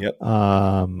 Yep.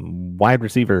 Wide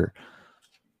receiver.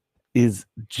 Is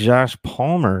Josh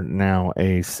Palmer now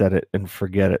a set it and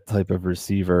forget it type of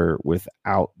receiver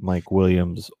without Mike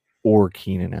Williams or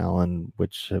Keenan Allen,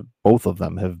 which both of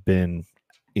them have been,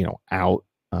 out,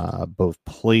 both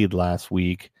played last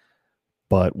week,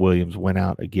 but Williams went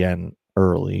out again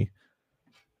early.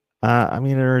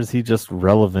 Or is he just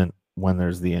relevant when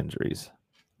there's the injuries?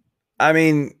 I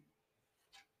mean,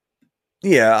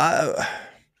 yeah,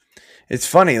 it's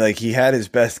funny. Like he had his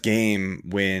best game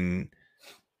when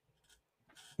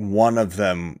one of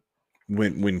them,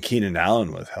 when Keenan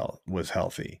Allen was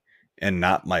healthy and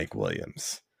not Mike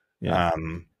Williams. Yeah.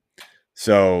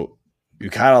 So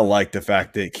you kind of like the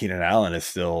fact that Keenan Allen is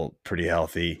still pretty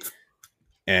healthy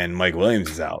and Mike Williams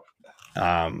is out.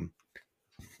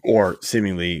 Or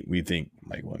seemingly we think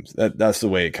Mike Williams. That's the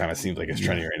way it kind of seems like it's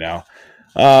trending right now.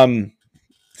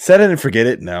 Set it and forget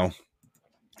it. No,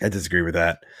 I disagree with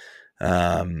that.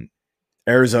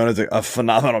 Arizona's a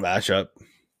phenomenal matchup,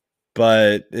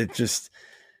 but it's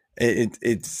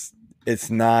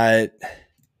not.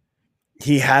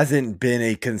 He hasn't been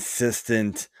a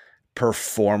consistent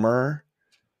performer,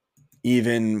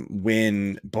 even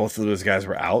when both of those guys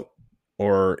were out,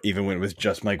 or even when it was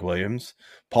just Mike Williams.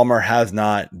 Palmer has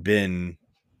not been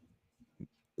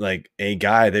like a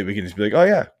guy that we can just be like, oh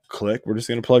yeah, click. We're just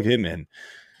going to plug him in.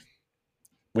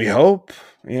 We hope,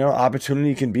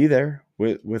 opportunity can be there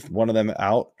with one of them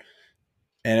out.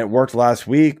 And it worked last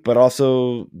week, but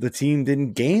also the team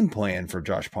didn't game plan for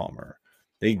Josh Palmer.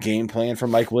 They game plan for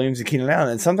Mike Williams and Keenan Allen.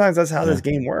 And sometimes that's how this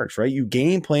game works, right? You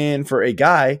game plan for a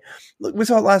guy. Look, we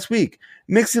saw it last week.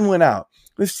 Mixon went out.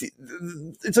 It's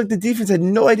like the defense had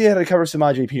no idea how to cover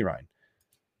Samaje Perine.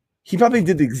 he probably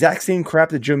did the exact same crap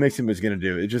that Joe Mixon was going to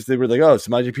do. It just they were like, oh,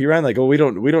 Samaje Perine, like, oh, we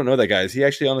don't know that guy. Is he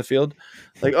actually on the field?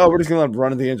 Like, oh, we're just going to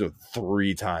run in the end zone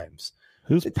 3 times.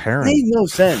 Who's It parent? made no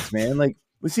sense, man. Like,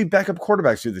 we see backup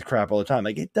quarterbacks do this crap all the time.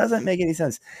 Like, it doesn't make any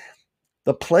sense.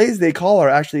 The plays they call are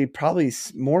actually probably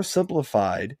more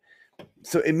simplified,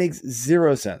 so it makes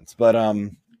 0 sense. But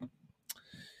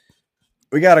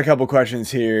we got a couple questions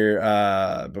here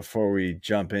before we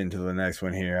jump into the next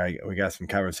one here. We got some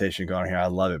conversation going here. I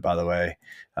love it, by the way.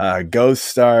 Ghost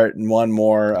start and one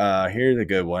more. Here's a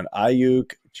good one.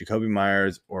 Ayuk, Jacoby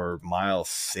Myers, or Miles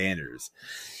Sanders.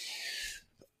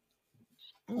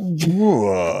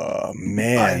 Whoa,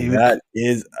 man, Ayuk. that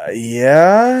is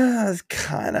that's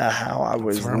kind of how I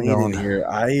was That's where I'm leaning going. here.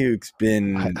 Ayuk's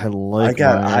been I I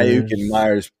got Myers. Ayuk and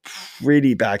Myers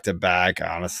pretty back to back,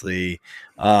 honestly.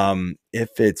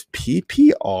 If it's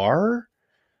PPR,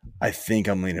 I think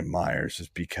I'm leaning Myers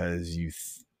just because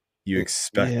you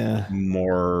expect Yeah.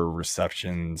 more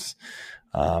receptions.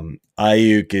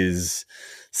 Ayuk is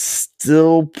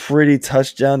still pretty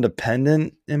touchdown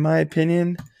dependent, in my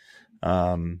opinion.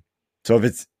 So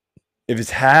if it's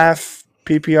half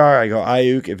PPR, I go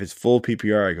Ayuk. If it's full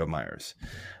PPR, I go Myers.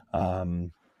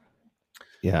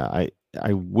 Yeah,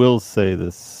 I will say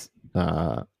this.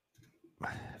 I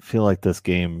feel like this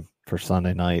game for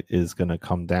Sunday night is going to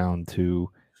come down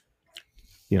to,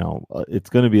 it's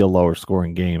going to be a lower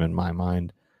scoring game in my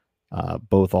mind.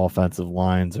 Both offensive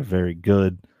lines are very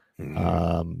good.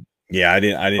 Yeah, I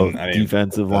didn't.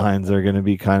 Defensive lines are going to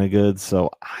be kind of good. So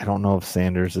I don't know if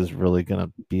Sanders is really going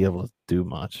to be able to do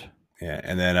much. Yeah,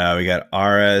 and then we got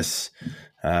RS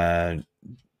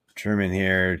German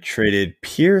here traded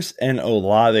Pierce and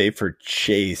Olave for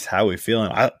Chase. How are we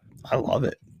feeling? I love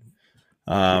it.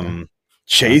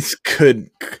 Chase could,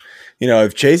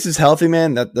 if Chase is healthy,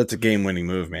 man, that's a game-winning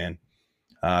move, man.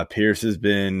 Pierce has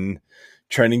been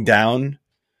trending down.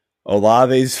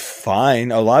 Olave's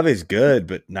fine. Olave's good,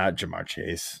 but not Jamar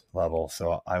Chase level.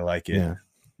 So I like it. Yeah.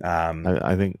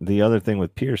 I think the other thing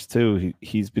with Pierce too,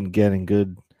 he's been getting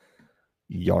good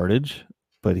yardage,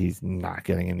 but he's not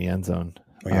getting in the end zone.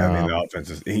 Well, yeah, I mean the offense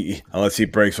is unless he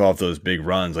breaks off those big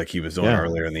runs like he was doing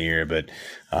earlier in the year. But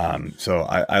so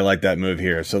I like that move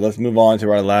here. So let's move on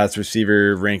to our last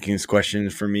receiver rankings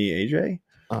questions for me, AJ.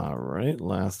 All right,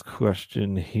 last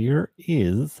question here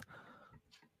is: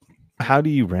 how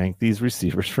do you rank these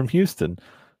receivers from Houston?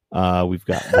 We've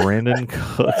got Brandon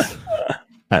Cooks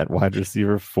at wide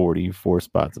receiver 40, 4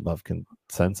 spots above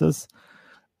consensus.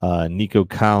 Nico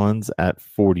Collins at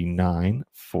 49,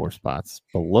 4 spots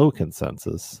below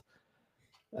consensus.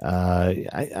 I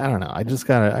don't know. I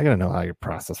gotta know how your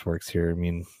process works here. I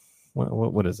mean,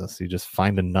 what is this? You just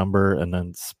find a number and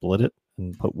then split it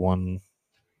and put one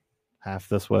half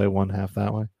this way, one half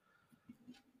that way.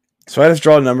 So I just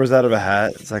draw numbers out of a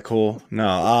hat. Is that cool?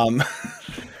 No.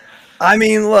 I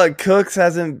mean, look, Cooks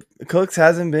hasn't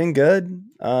been good.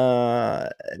 To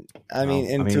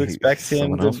expect him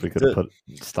someone else we could have put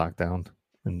stock down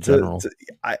in general.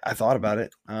 I thought about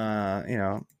it.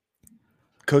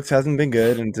 Cooks hasn't been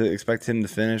good, and to expect him to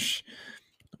finish,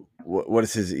 what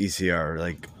is his ECR?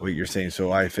 Like what you're saying?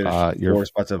 So I finished 4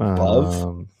 spots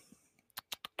above.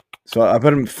 So I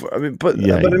put him.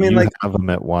 You have him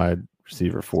at wide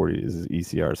receiver 40. His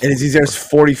ECR is and his ECR is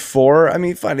 44. I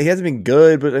mean, fine, he hasn't been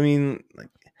good, but I mean, like,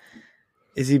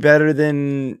 is he better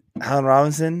than Allen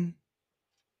Robinson?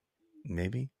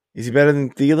 Maybe. Is he better than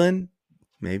Thielen?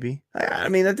 Maybe. I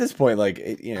mean, at this point, like,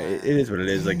 it is what it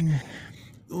is. Like,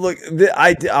 look,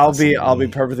 I'll be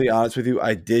perfectly honest with you.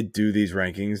 I did do these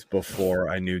rankings before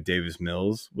I knew Davis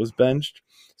Mills was benched.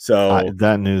 So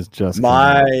that news just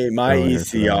my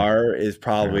ECR is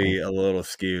probably a little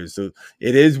skewed. So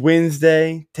it is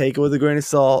Wednesday. Take it with a grain of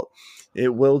salt.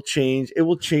 It will change. It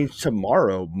will change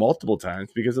tomorrow multiple times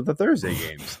because of the Thursday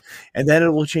games, and then it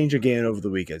will change again over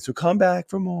the weekend. So come back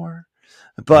for more.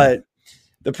 But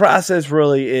the process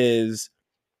really is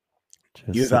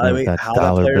you evaluate how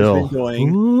the player's been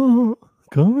doing. Ooh,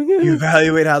 you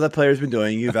evaluate how the player's been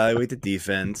doing. You evaluate the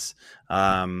defense.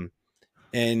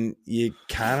 And you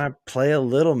kind of play a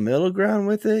little middle ground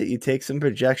with it. You take some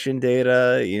projection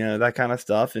data, that kind of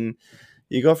stuff, and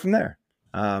you go from there.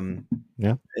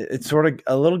 It's sort of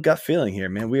a little gut feeling here,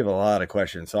 man. We have a lot of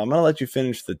questions, so I'm going to let you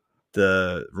finish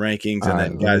the rankings, and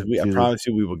then, guys, I promise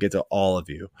you we will get to all of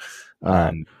you. All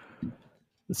right.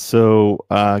 So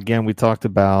again, we talked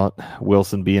about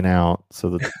Wilson being out.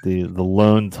 So the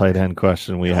lone tight end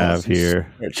question we have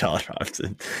here, Charles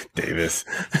Robinson, Davis.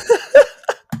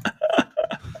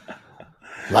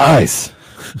 Nice.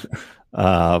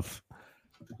 How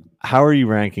are you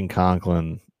ranking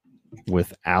Conklin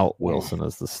without Wilson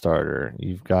as the starter?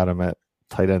 You've got him at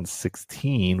tight end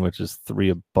 16, which is 3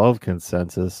 above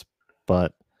consensus.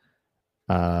 But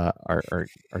are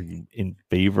you in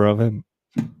favor of him?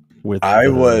 I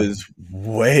was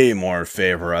way more in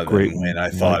favor of him when I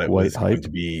thought it was going to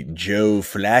be Joe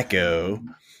Flacco.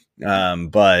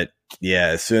 But yeah,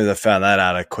 as soon as I found that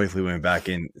out, I quickly went back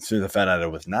in. As soon as I found out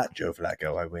it was not Joe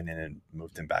Flacco, I went in and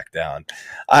moved him back down.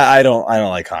 I don't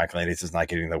like Conklin. He's just not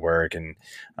getting the work, and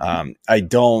I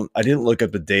didn't look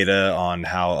up the data on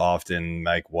how often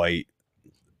Mike White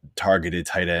targeted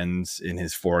tight ends in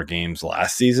his 4 games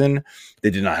last season. They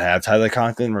did not have Tyler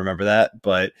Conklin. Remember that,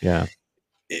 but yeah.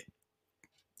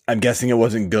 I'm guessing it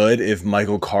wasn't good. If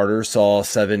Michael Carter saw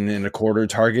 7.25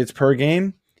 targets per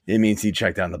game, it means he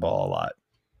checked down the ball a lot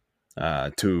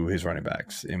to his running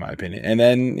backs, in my opinion. And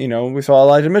then, we saw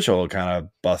Elijah Mitchell kind of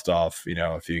bust off,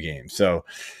 a few games. So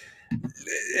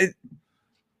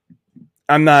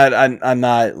I'm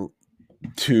not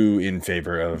too in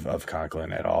favor of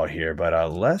Conklin at all here,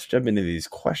 but let's jump into these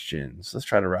questions. Let's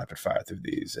try to rapid fire through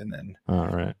these, and then all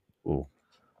right. Ooh.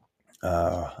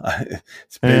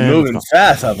 It's been moving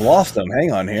fast. I've lost them.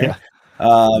 Hang on here.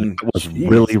 Yeah. It was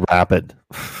really rapid.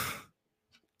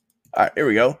 All right, here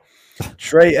we go.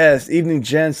 Trey S. Evening,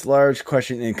 gents. Large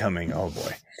question incoming. Oh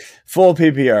boy. Full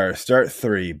PPR. Start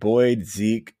 3. Boyd,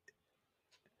 Zeke.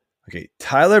 Okay,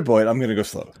 Tyler Boyd. I'm gonna go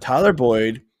slow. Tyler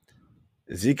Boyd,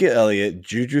 Ezekiel Elliott,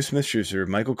 Juju Smith-Schuster,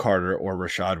 Michael Carter, or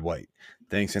Rachaad White.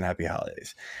 Thanks and happy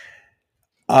holidays.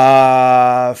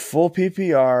 Full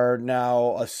PPR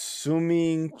now,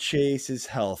 assuming Chase is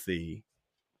healthy.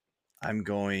 I'm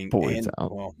going.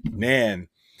 Well, man,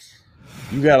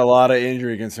 you got a lot of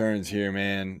injury concerns here,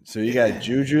 man. So you got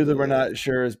Juju that we're not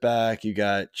sure is back. You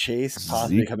got Chase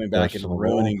possibly coming back and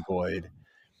ruining Boyd.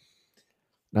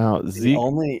 Now Zeke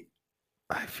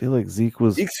I feel like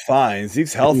Zeke's fine.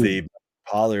 Zeke's healthy.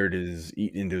 Pollard is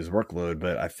eating into his workload,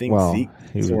 but I think Zeke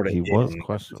he was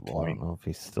questionable. I don't know if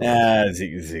he's still.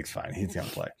 Zeke's fine. He's gonna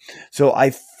play. So I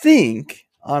think,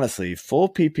 honestly, full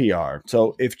PPR.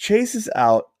 So if Chase is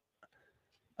out,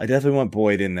 I definitely want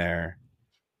Boyd in there.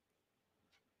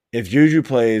 If Juju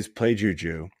plays, play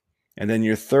Juju, and then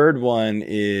your third one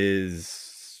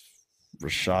is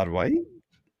Rachaad White.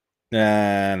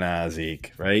 Nah,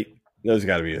 Zeke. Right? Those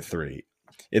got to be a 3.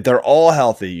 If they're all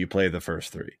healthy, you play the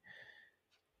first 3.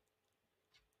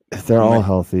 If they're all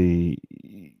healthy,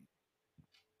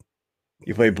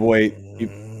 you play Boyd.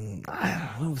 I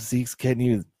don't know if Zeke's getting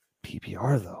you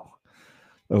PPR though.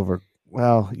 He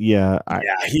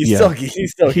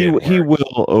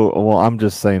will. Well, I'm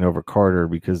just saying over Carter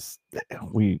because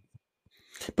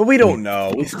But we don't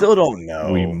know. We still don't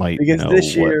know. We might because know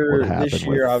this year, what happened this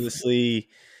year, obviously,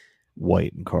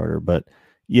 White and Carter. But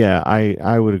yeah,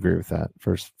 I would agree with that.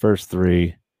 First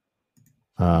 3,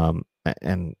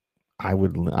 and I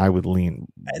would lean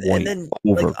White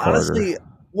over Carter. Honestly,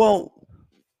 well,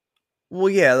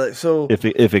 yeah. So if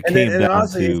it came down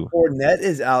honestly, to if Fournette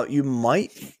is out, you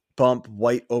might bump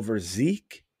White over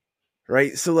Zeke,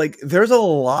 right? So there's a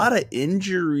lot of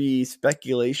injury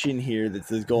speculation here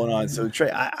that's going on. So Trey,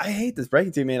 I hate this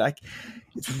breaking to you, man.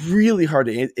 It's really hard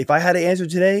to. If I had to answer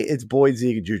today, it's Boyd,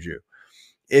 Zeke, and Juju.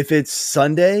 If it's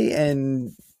Sunday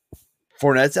and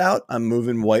Fournette's out, I'm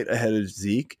moving White ahead of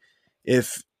Zeke.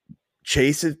 If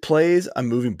Chase plays, I'm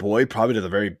moving Boyd probably to the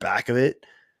very back of it.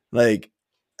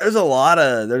 There's a lot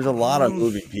of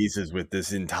moving pieces with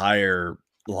this entire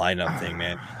lineup thing,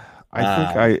 man.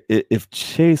 I think if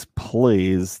Chase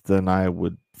plays, then I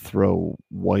would throw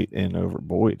White in over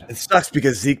Boyd. It sucks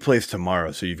because Zeke plays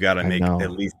tomorrow, so you've got to make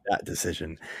at least that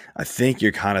decision. I think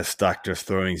you're kind of stuck just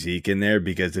throwing Zeke in there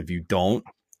because if you don't,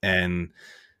 and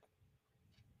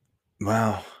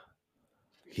well,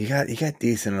 you got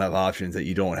decent enough options that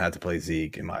you don't have to play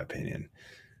Zeke, in my opinion.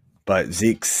 But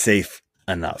Zeke's safe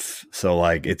enough, so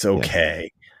it's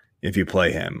okay if you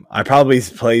play him. I probably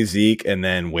play Zeke and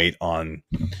then wait on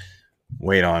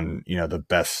the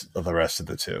best of the rest of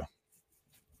the 2.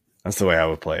 That's the way I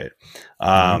would play it.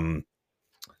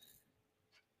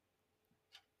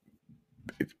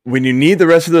 When you need the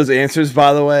rest of those answers,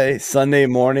 by the way, Sunday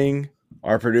morning,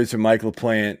 our producer Mike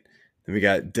LaPlante. Then we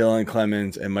got Dylan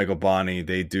Clemens and Michael Bonney.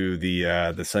 They do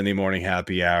the Sunday morning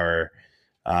happy hour.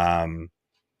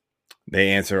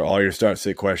 They answer all your start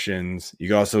sit questions. You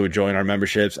can also join our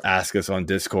memberships, ask us on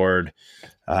Discord.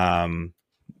 A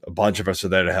bunch of us are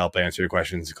there to help answer your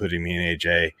questions, including me and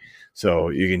AJ. So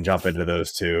you can jump into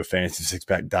those too.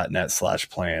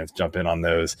 fantasysixpack.net/plans. Jump in on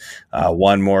those.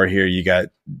 One more here. You got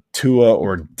Tua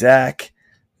or Dak,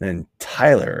 then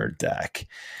Tyler or Dak.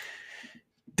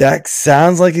 Dak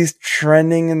sounds like he's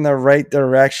trending in the right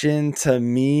direction. To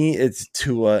me, it's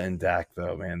Tua and Dak,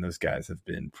 though, man. Those guys have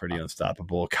been pretty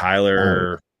unstoppable.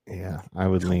 Kyler, Yeah, I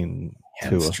would lean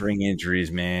Tua. hamstring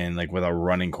injuries, man. Like with a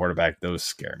running quarterback, those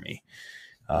scare me.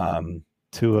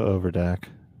 Tua over Dak.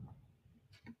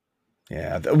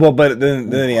 Yeah, well, but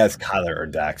then he has Kyler or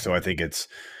Dak, so I think it's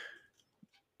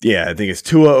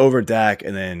Tua over Dak,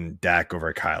 and then Dak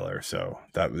over Kyler. So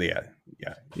that,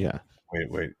 Yeah.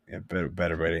 Wait, yeah,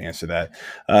 better way to answer that.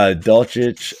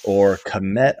 Dulcich or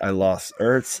Komet? I lost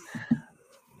Ertz.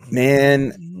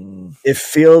 Man, if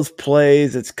Fields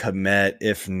plays, it's Komet.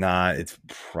 If not, it's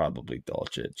probably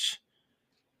Dulcich.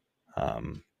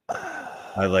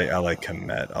 I like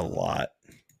Komet a lot.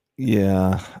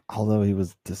 Yeah, although he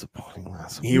was disappointing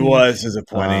last week. He was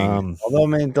disappointing. Although,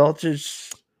 man,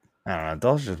 Dulcich, I don't know,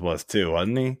 Dulcich was too,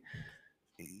 wasn't he?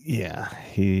 Yeah,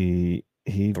 he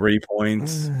 3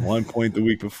 points, 1 point the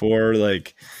week before,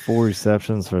 like 4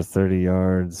 receptions for 30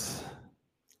 yards.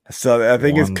 So I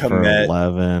think it's Komet.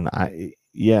 11. I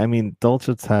mean,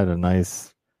 Dulcich had a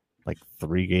nice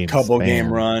 3-game couple span,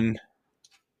 game run,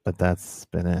 but that's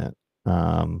been it.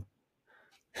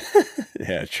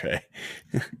 Yeah, Trey,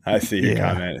 I see your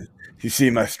comment. You see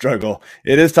my struggle.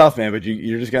 It is tough, man, but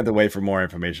you're just going to have to wait for more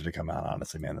information to come out,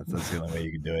 honestly, man. That's the only way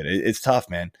you can do it. It's tough,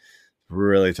 man.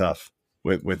 Really tough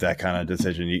with that kind of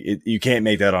decision. You can't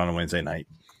make that on a Wednesday night.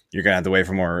 You're going to have to wait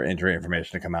for more injury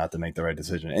information to come out to make the right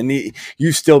decision. And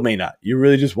you still may not. You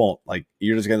really just won't.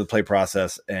 You're just going to play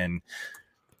process, and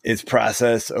it's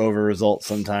process over results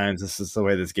sometimes. This is the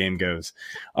way this game goes.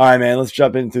 All right, man, let's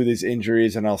jump in through these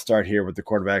injuries, and I'll start here with the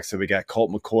quarterbacks. So we got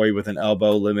Colt McCoy with an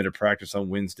elbow, limited practice on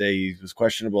Wednesday. He was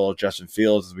questionable. Justin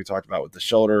Fields, as we talked about, with the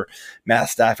shoulder. Matt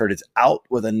Stafford is out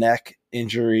with a neck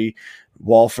injury.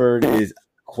 Walford is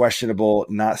questionable,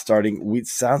 not starting. It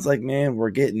sounds like, man, we're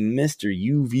getting Mr.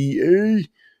 UVA.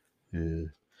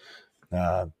 Dude,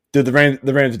 the Rams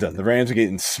are done. The Rams are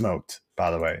getting smoked, by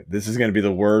the way. This is going to be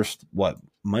the worst. What,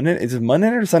 Monday? Is it Monday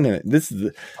night or Sunday night? This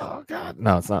is oh, God.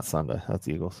 No, it's not Sunday. That's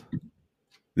Eagles.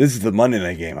 This is the Monday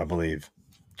night game, I believe.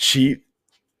 Chiefs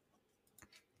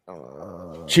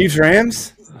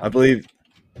Rams, I believe.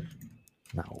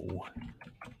 No.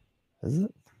 Is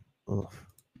it? Ugh.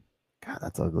 God,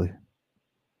 that's ugly.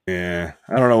 Yeah,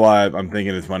 I don't know why I'm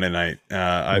thinking it's Monday night.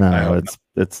 I hope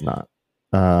it's not.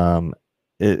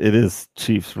 It is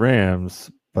Chiefs Rams,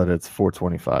 but it's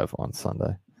 4:25 on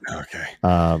Sunday. Okay.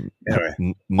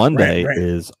 Anyway, Monday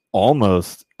is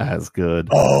almost as good.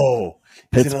 Oh,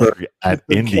 Pittsburgh at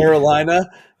Indy. Carolina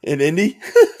in Indy?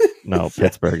 No,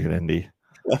 Pittsburgh at Indy.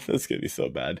 That's gonna be so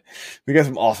bad. We got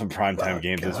some awesome primetime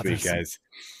games this week, guys.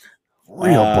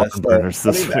 Real barn burners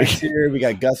this week. Here we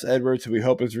got Gus Edwards, who we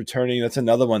hope is returning. That's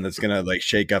another one that's gonna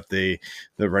shake up the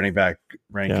running back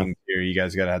ranking here. You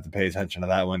guys gotta have to pay attention to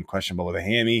that one. Questionable with a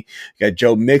hammy. You got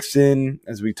Joe Mixon,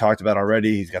 as we talked about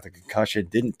already. He's got the concussion,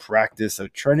 didn't practice, so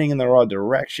trending in the wrong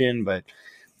direction. But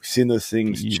we've seen those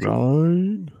things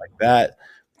like that.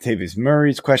 Tavius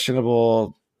Murray's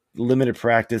questionable, limited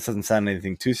practice. Doesn't sound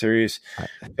anything too serious.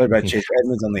 What about Chase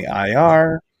Edmonds on the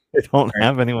IR? They don't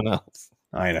have anyone else.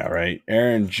 I know, right?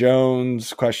 Aaron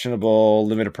Jones, questionable,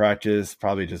 limited practice,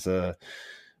 probably just a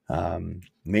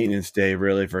maintenance day,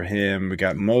 really, for him. We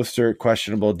got Mostert,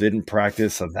 questionable, didn't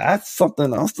practice, so that's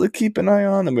something else to keep an eye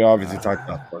on. And we obviously talked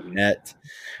about Fournette.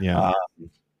 Yeah.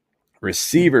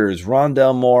 Receivers,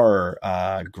 Rondell Moore,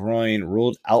 groin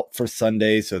ruled out for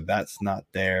Sunday, so that's not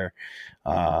there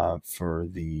for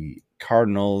the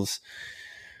Cardinals.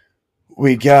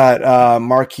 We got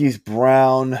Marquise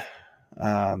Brown,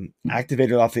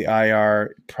 activated off the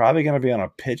IR, probably going to be on a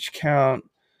pitch count.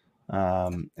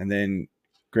 And then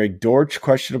Greg Dortch,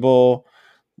 questionable,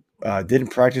 didn't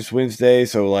practice Wednesday.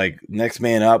 So next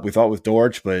man up, we thought with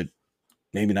Dortch, but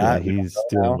maybe not. Yeah, he's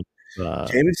doing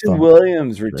Jameson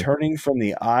Williams returning from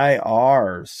the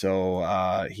IR.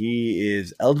 So he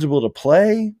is eligible to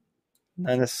play.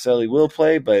 Not necessarily will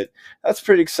play, but that's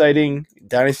pretty exciting.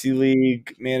 Dynasty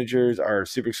League managers are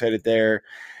super excited there.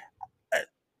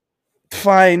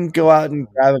 Fine, go out and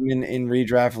grab him in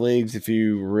redraft leagues if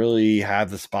you really have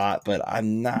the spot, but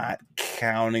I'm not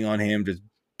counting on him just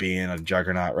being a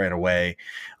juggernaut right away.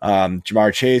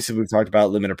 Jamar Chase, we've talked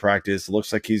about, limited practice.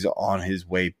 Looks like he's on his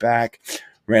way back.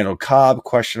 Randall Cobb,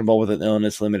 questionable with an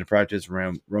illness, limited practice.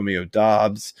 Romeo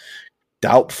Dobbs,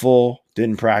 doubtful,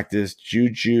 didn't practice.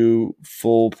 Juju,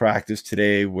 full practice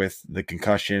today with the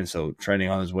concussion, so trending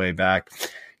on his way back.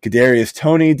 Kadarius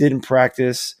Toney didn't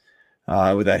practice.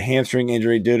 With that hamstring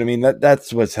injury, dude. I mean,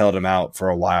 that's what's held him out for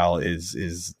a while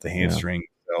is the hamstring.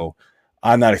 Yeah. So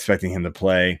I'm not expecting him to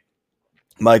play.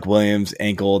 Mike Williams,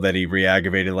 ankle that he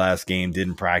re-aggravated last game,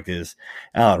 didn't practice.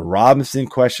 Allen Robinson,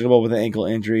 questionable with an ankle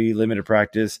injury, limited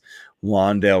practice.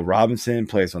 Wan'Dale Robinson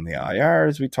plays on the IR,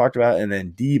 as we talked about. And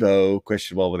then Debo,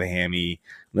 questionable with a hammy,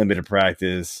 limited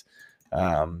practice.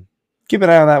 Keep an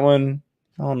eye on that one.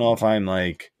 I don't know if I'm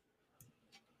like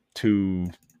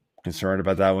too concerned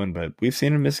about that one, but we've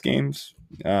seen him miss games.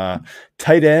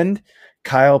 Tight end,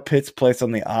 Kyle Pitts placed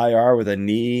on the IR with a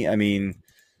knee. I mean,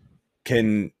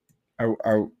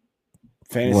 our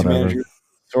fantasy managers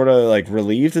sort of like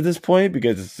relieved at this point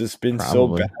because it's just been so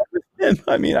bad with him?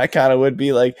 I mean, I kind of would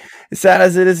be like, as sad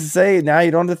as it is to say, now you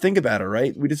don't have to think about it,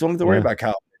 right? We just don't have to worry about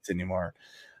Kyle Pitts anymore.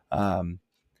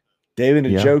 David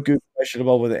Njoku,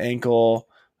 questionable with an ankle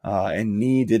and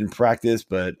knee, didn't practice,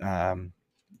 but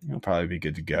he'll probably be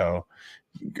good to go.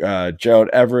 Gerald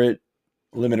Everett,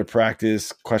 limited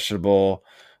practice, questionable.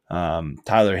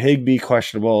 Tyler Higbee,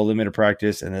 questionable, limited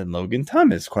practice, and then Logan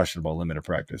Thomas, questionable, limited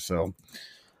practice. So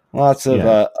lots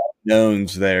of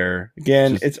unknowns there.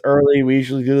 Again, it's early. We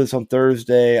usually do this on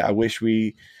Thursday. I wish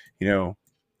we,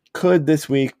 could this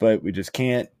week, but we just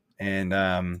can't.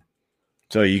 And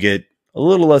so you get a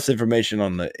little less information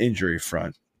on the injury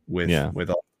front with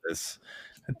all this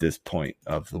at this point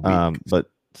of the week. But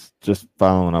just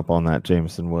following up on that,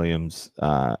 Jameson Williams,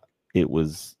 it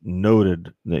was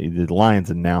noted that the Lions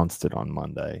announced it on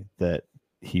Monday that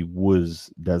he was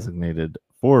designated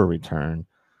for a return,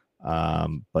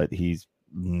 but he's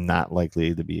not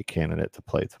likely to be a candidate to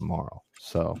play tomorrow.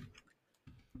 So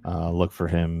look for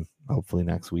him hopefully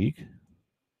next week.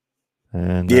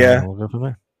 And we'll go from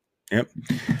there. Yep.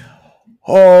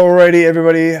 Alrighty,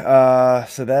 everybody.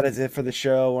 So that is it for the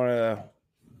show. I want to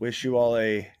wish you all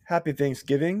a happy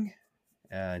Thanksgiving.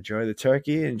 Enjoy the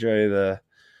turkey. Enjoy the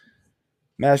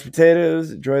mashed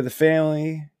potatoes, enjoy the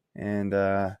family, and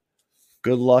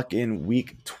good luck in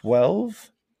week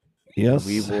 12. Yes,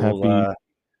 we will, happy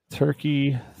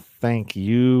turkey. Thank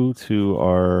you to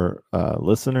our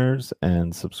listeners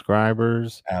and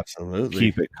subscribers. Absolutely.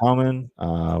 Keep it coming.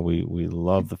 We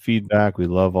love the feedback. We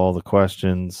love all the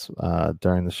questions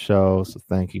during the show. So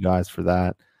thank you guys for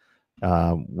that.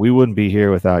 We wouldn't be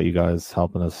here without you guys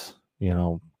helping us,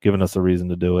 giving us a reason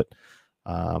to do it.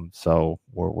 So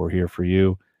we're here for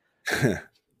you.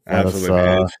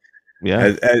 Absolutely.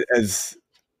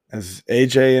 As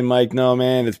AJ and Mike know,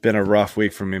 man, it's been a rough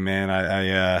week for me, man.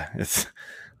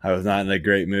 I was not in a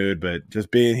great mood, but just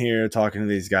being here, talking to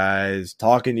these guys,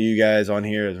 talking to you guys on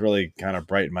here has really kind of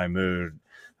brightened my mood.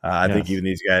 I think even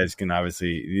these guys can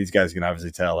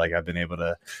obviously tell, like, I've been able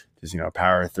to just,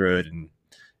 power through it. And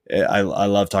I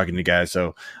love talking to you guys.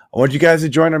 So I want you guys to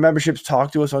join our memberships.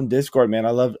 Talk to us on Discord, man.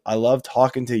 I love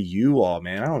talking to you all,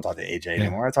 man. I don't talk to AJ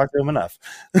anymore. I talk to him enough.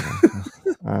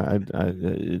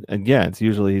 It's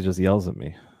usually he just yells at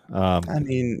me. I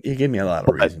mean, you give me a lot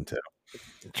of reason to.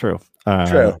 True.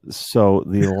 So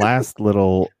the last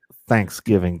little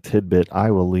Thanksgiving tidbit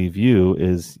I will leave you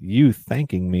is you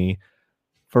thanking me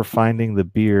for finding the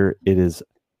beer. It is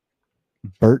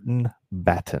Burton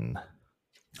Batten.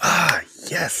 Ah,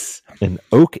 yes. An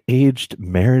oak-aged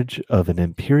marriage of an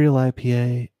Imperial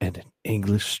IPA and an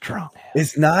English strong ale.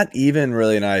 It's not even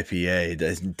really an IPA.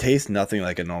 It tastes nothing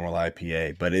like a normal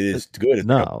IPA, but it is good.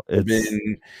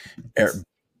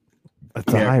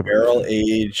 It's a hybrid. Barrel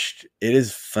aged. It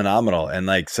is phenomenal, and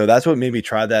so that's what made me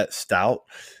try that stout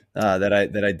that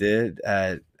I did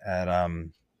at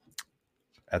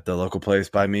the local place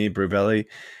by me, Brew Belly,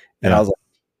 and I was like,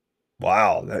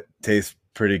 wow, that tastes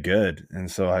pretty good,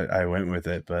 and so I went with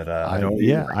it. But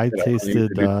I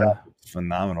tasted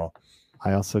phenomenal.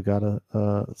 I also got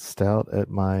a stout at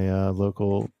my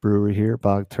local brewery here,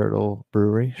 Bog Turtle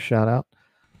Brewery. Shout out,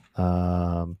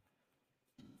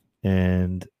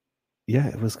 and yeah,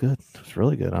 it was good. It was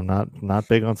really good. I'm not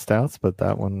big on stouts, but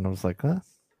that one I was like,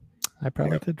 I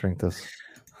probably could drink this.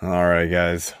 All right,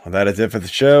 guys. Well, that is it for the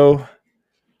show.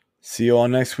 See you all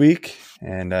next week,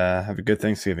 and have a good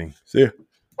Thanksgiving. See you.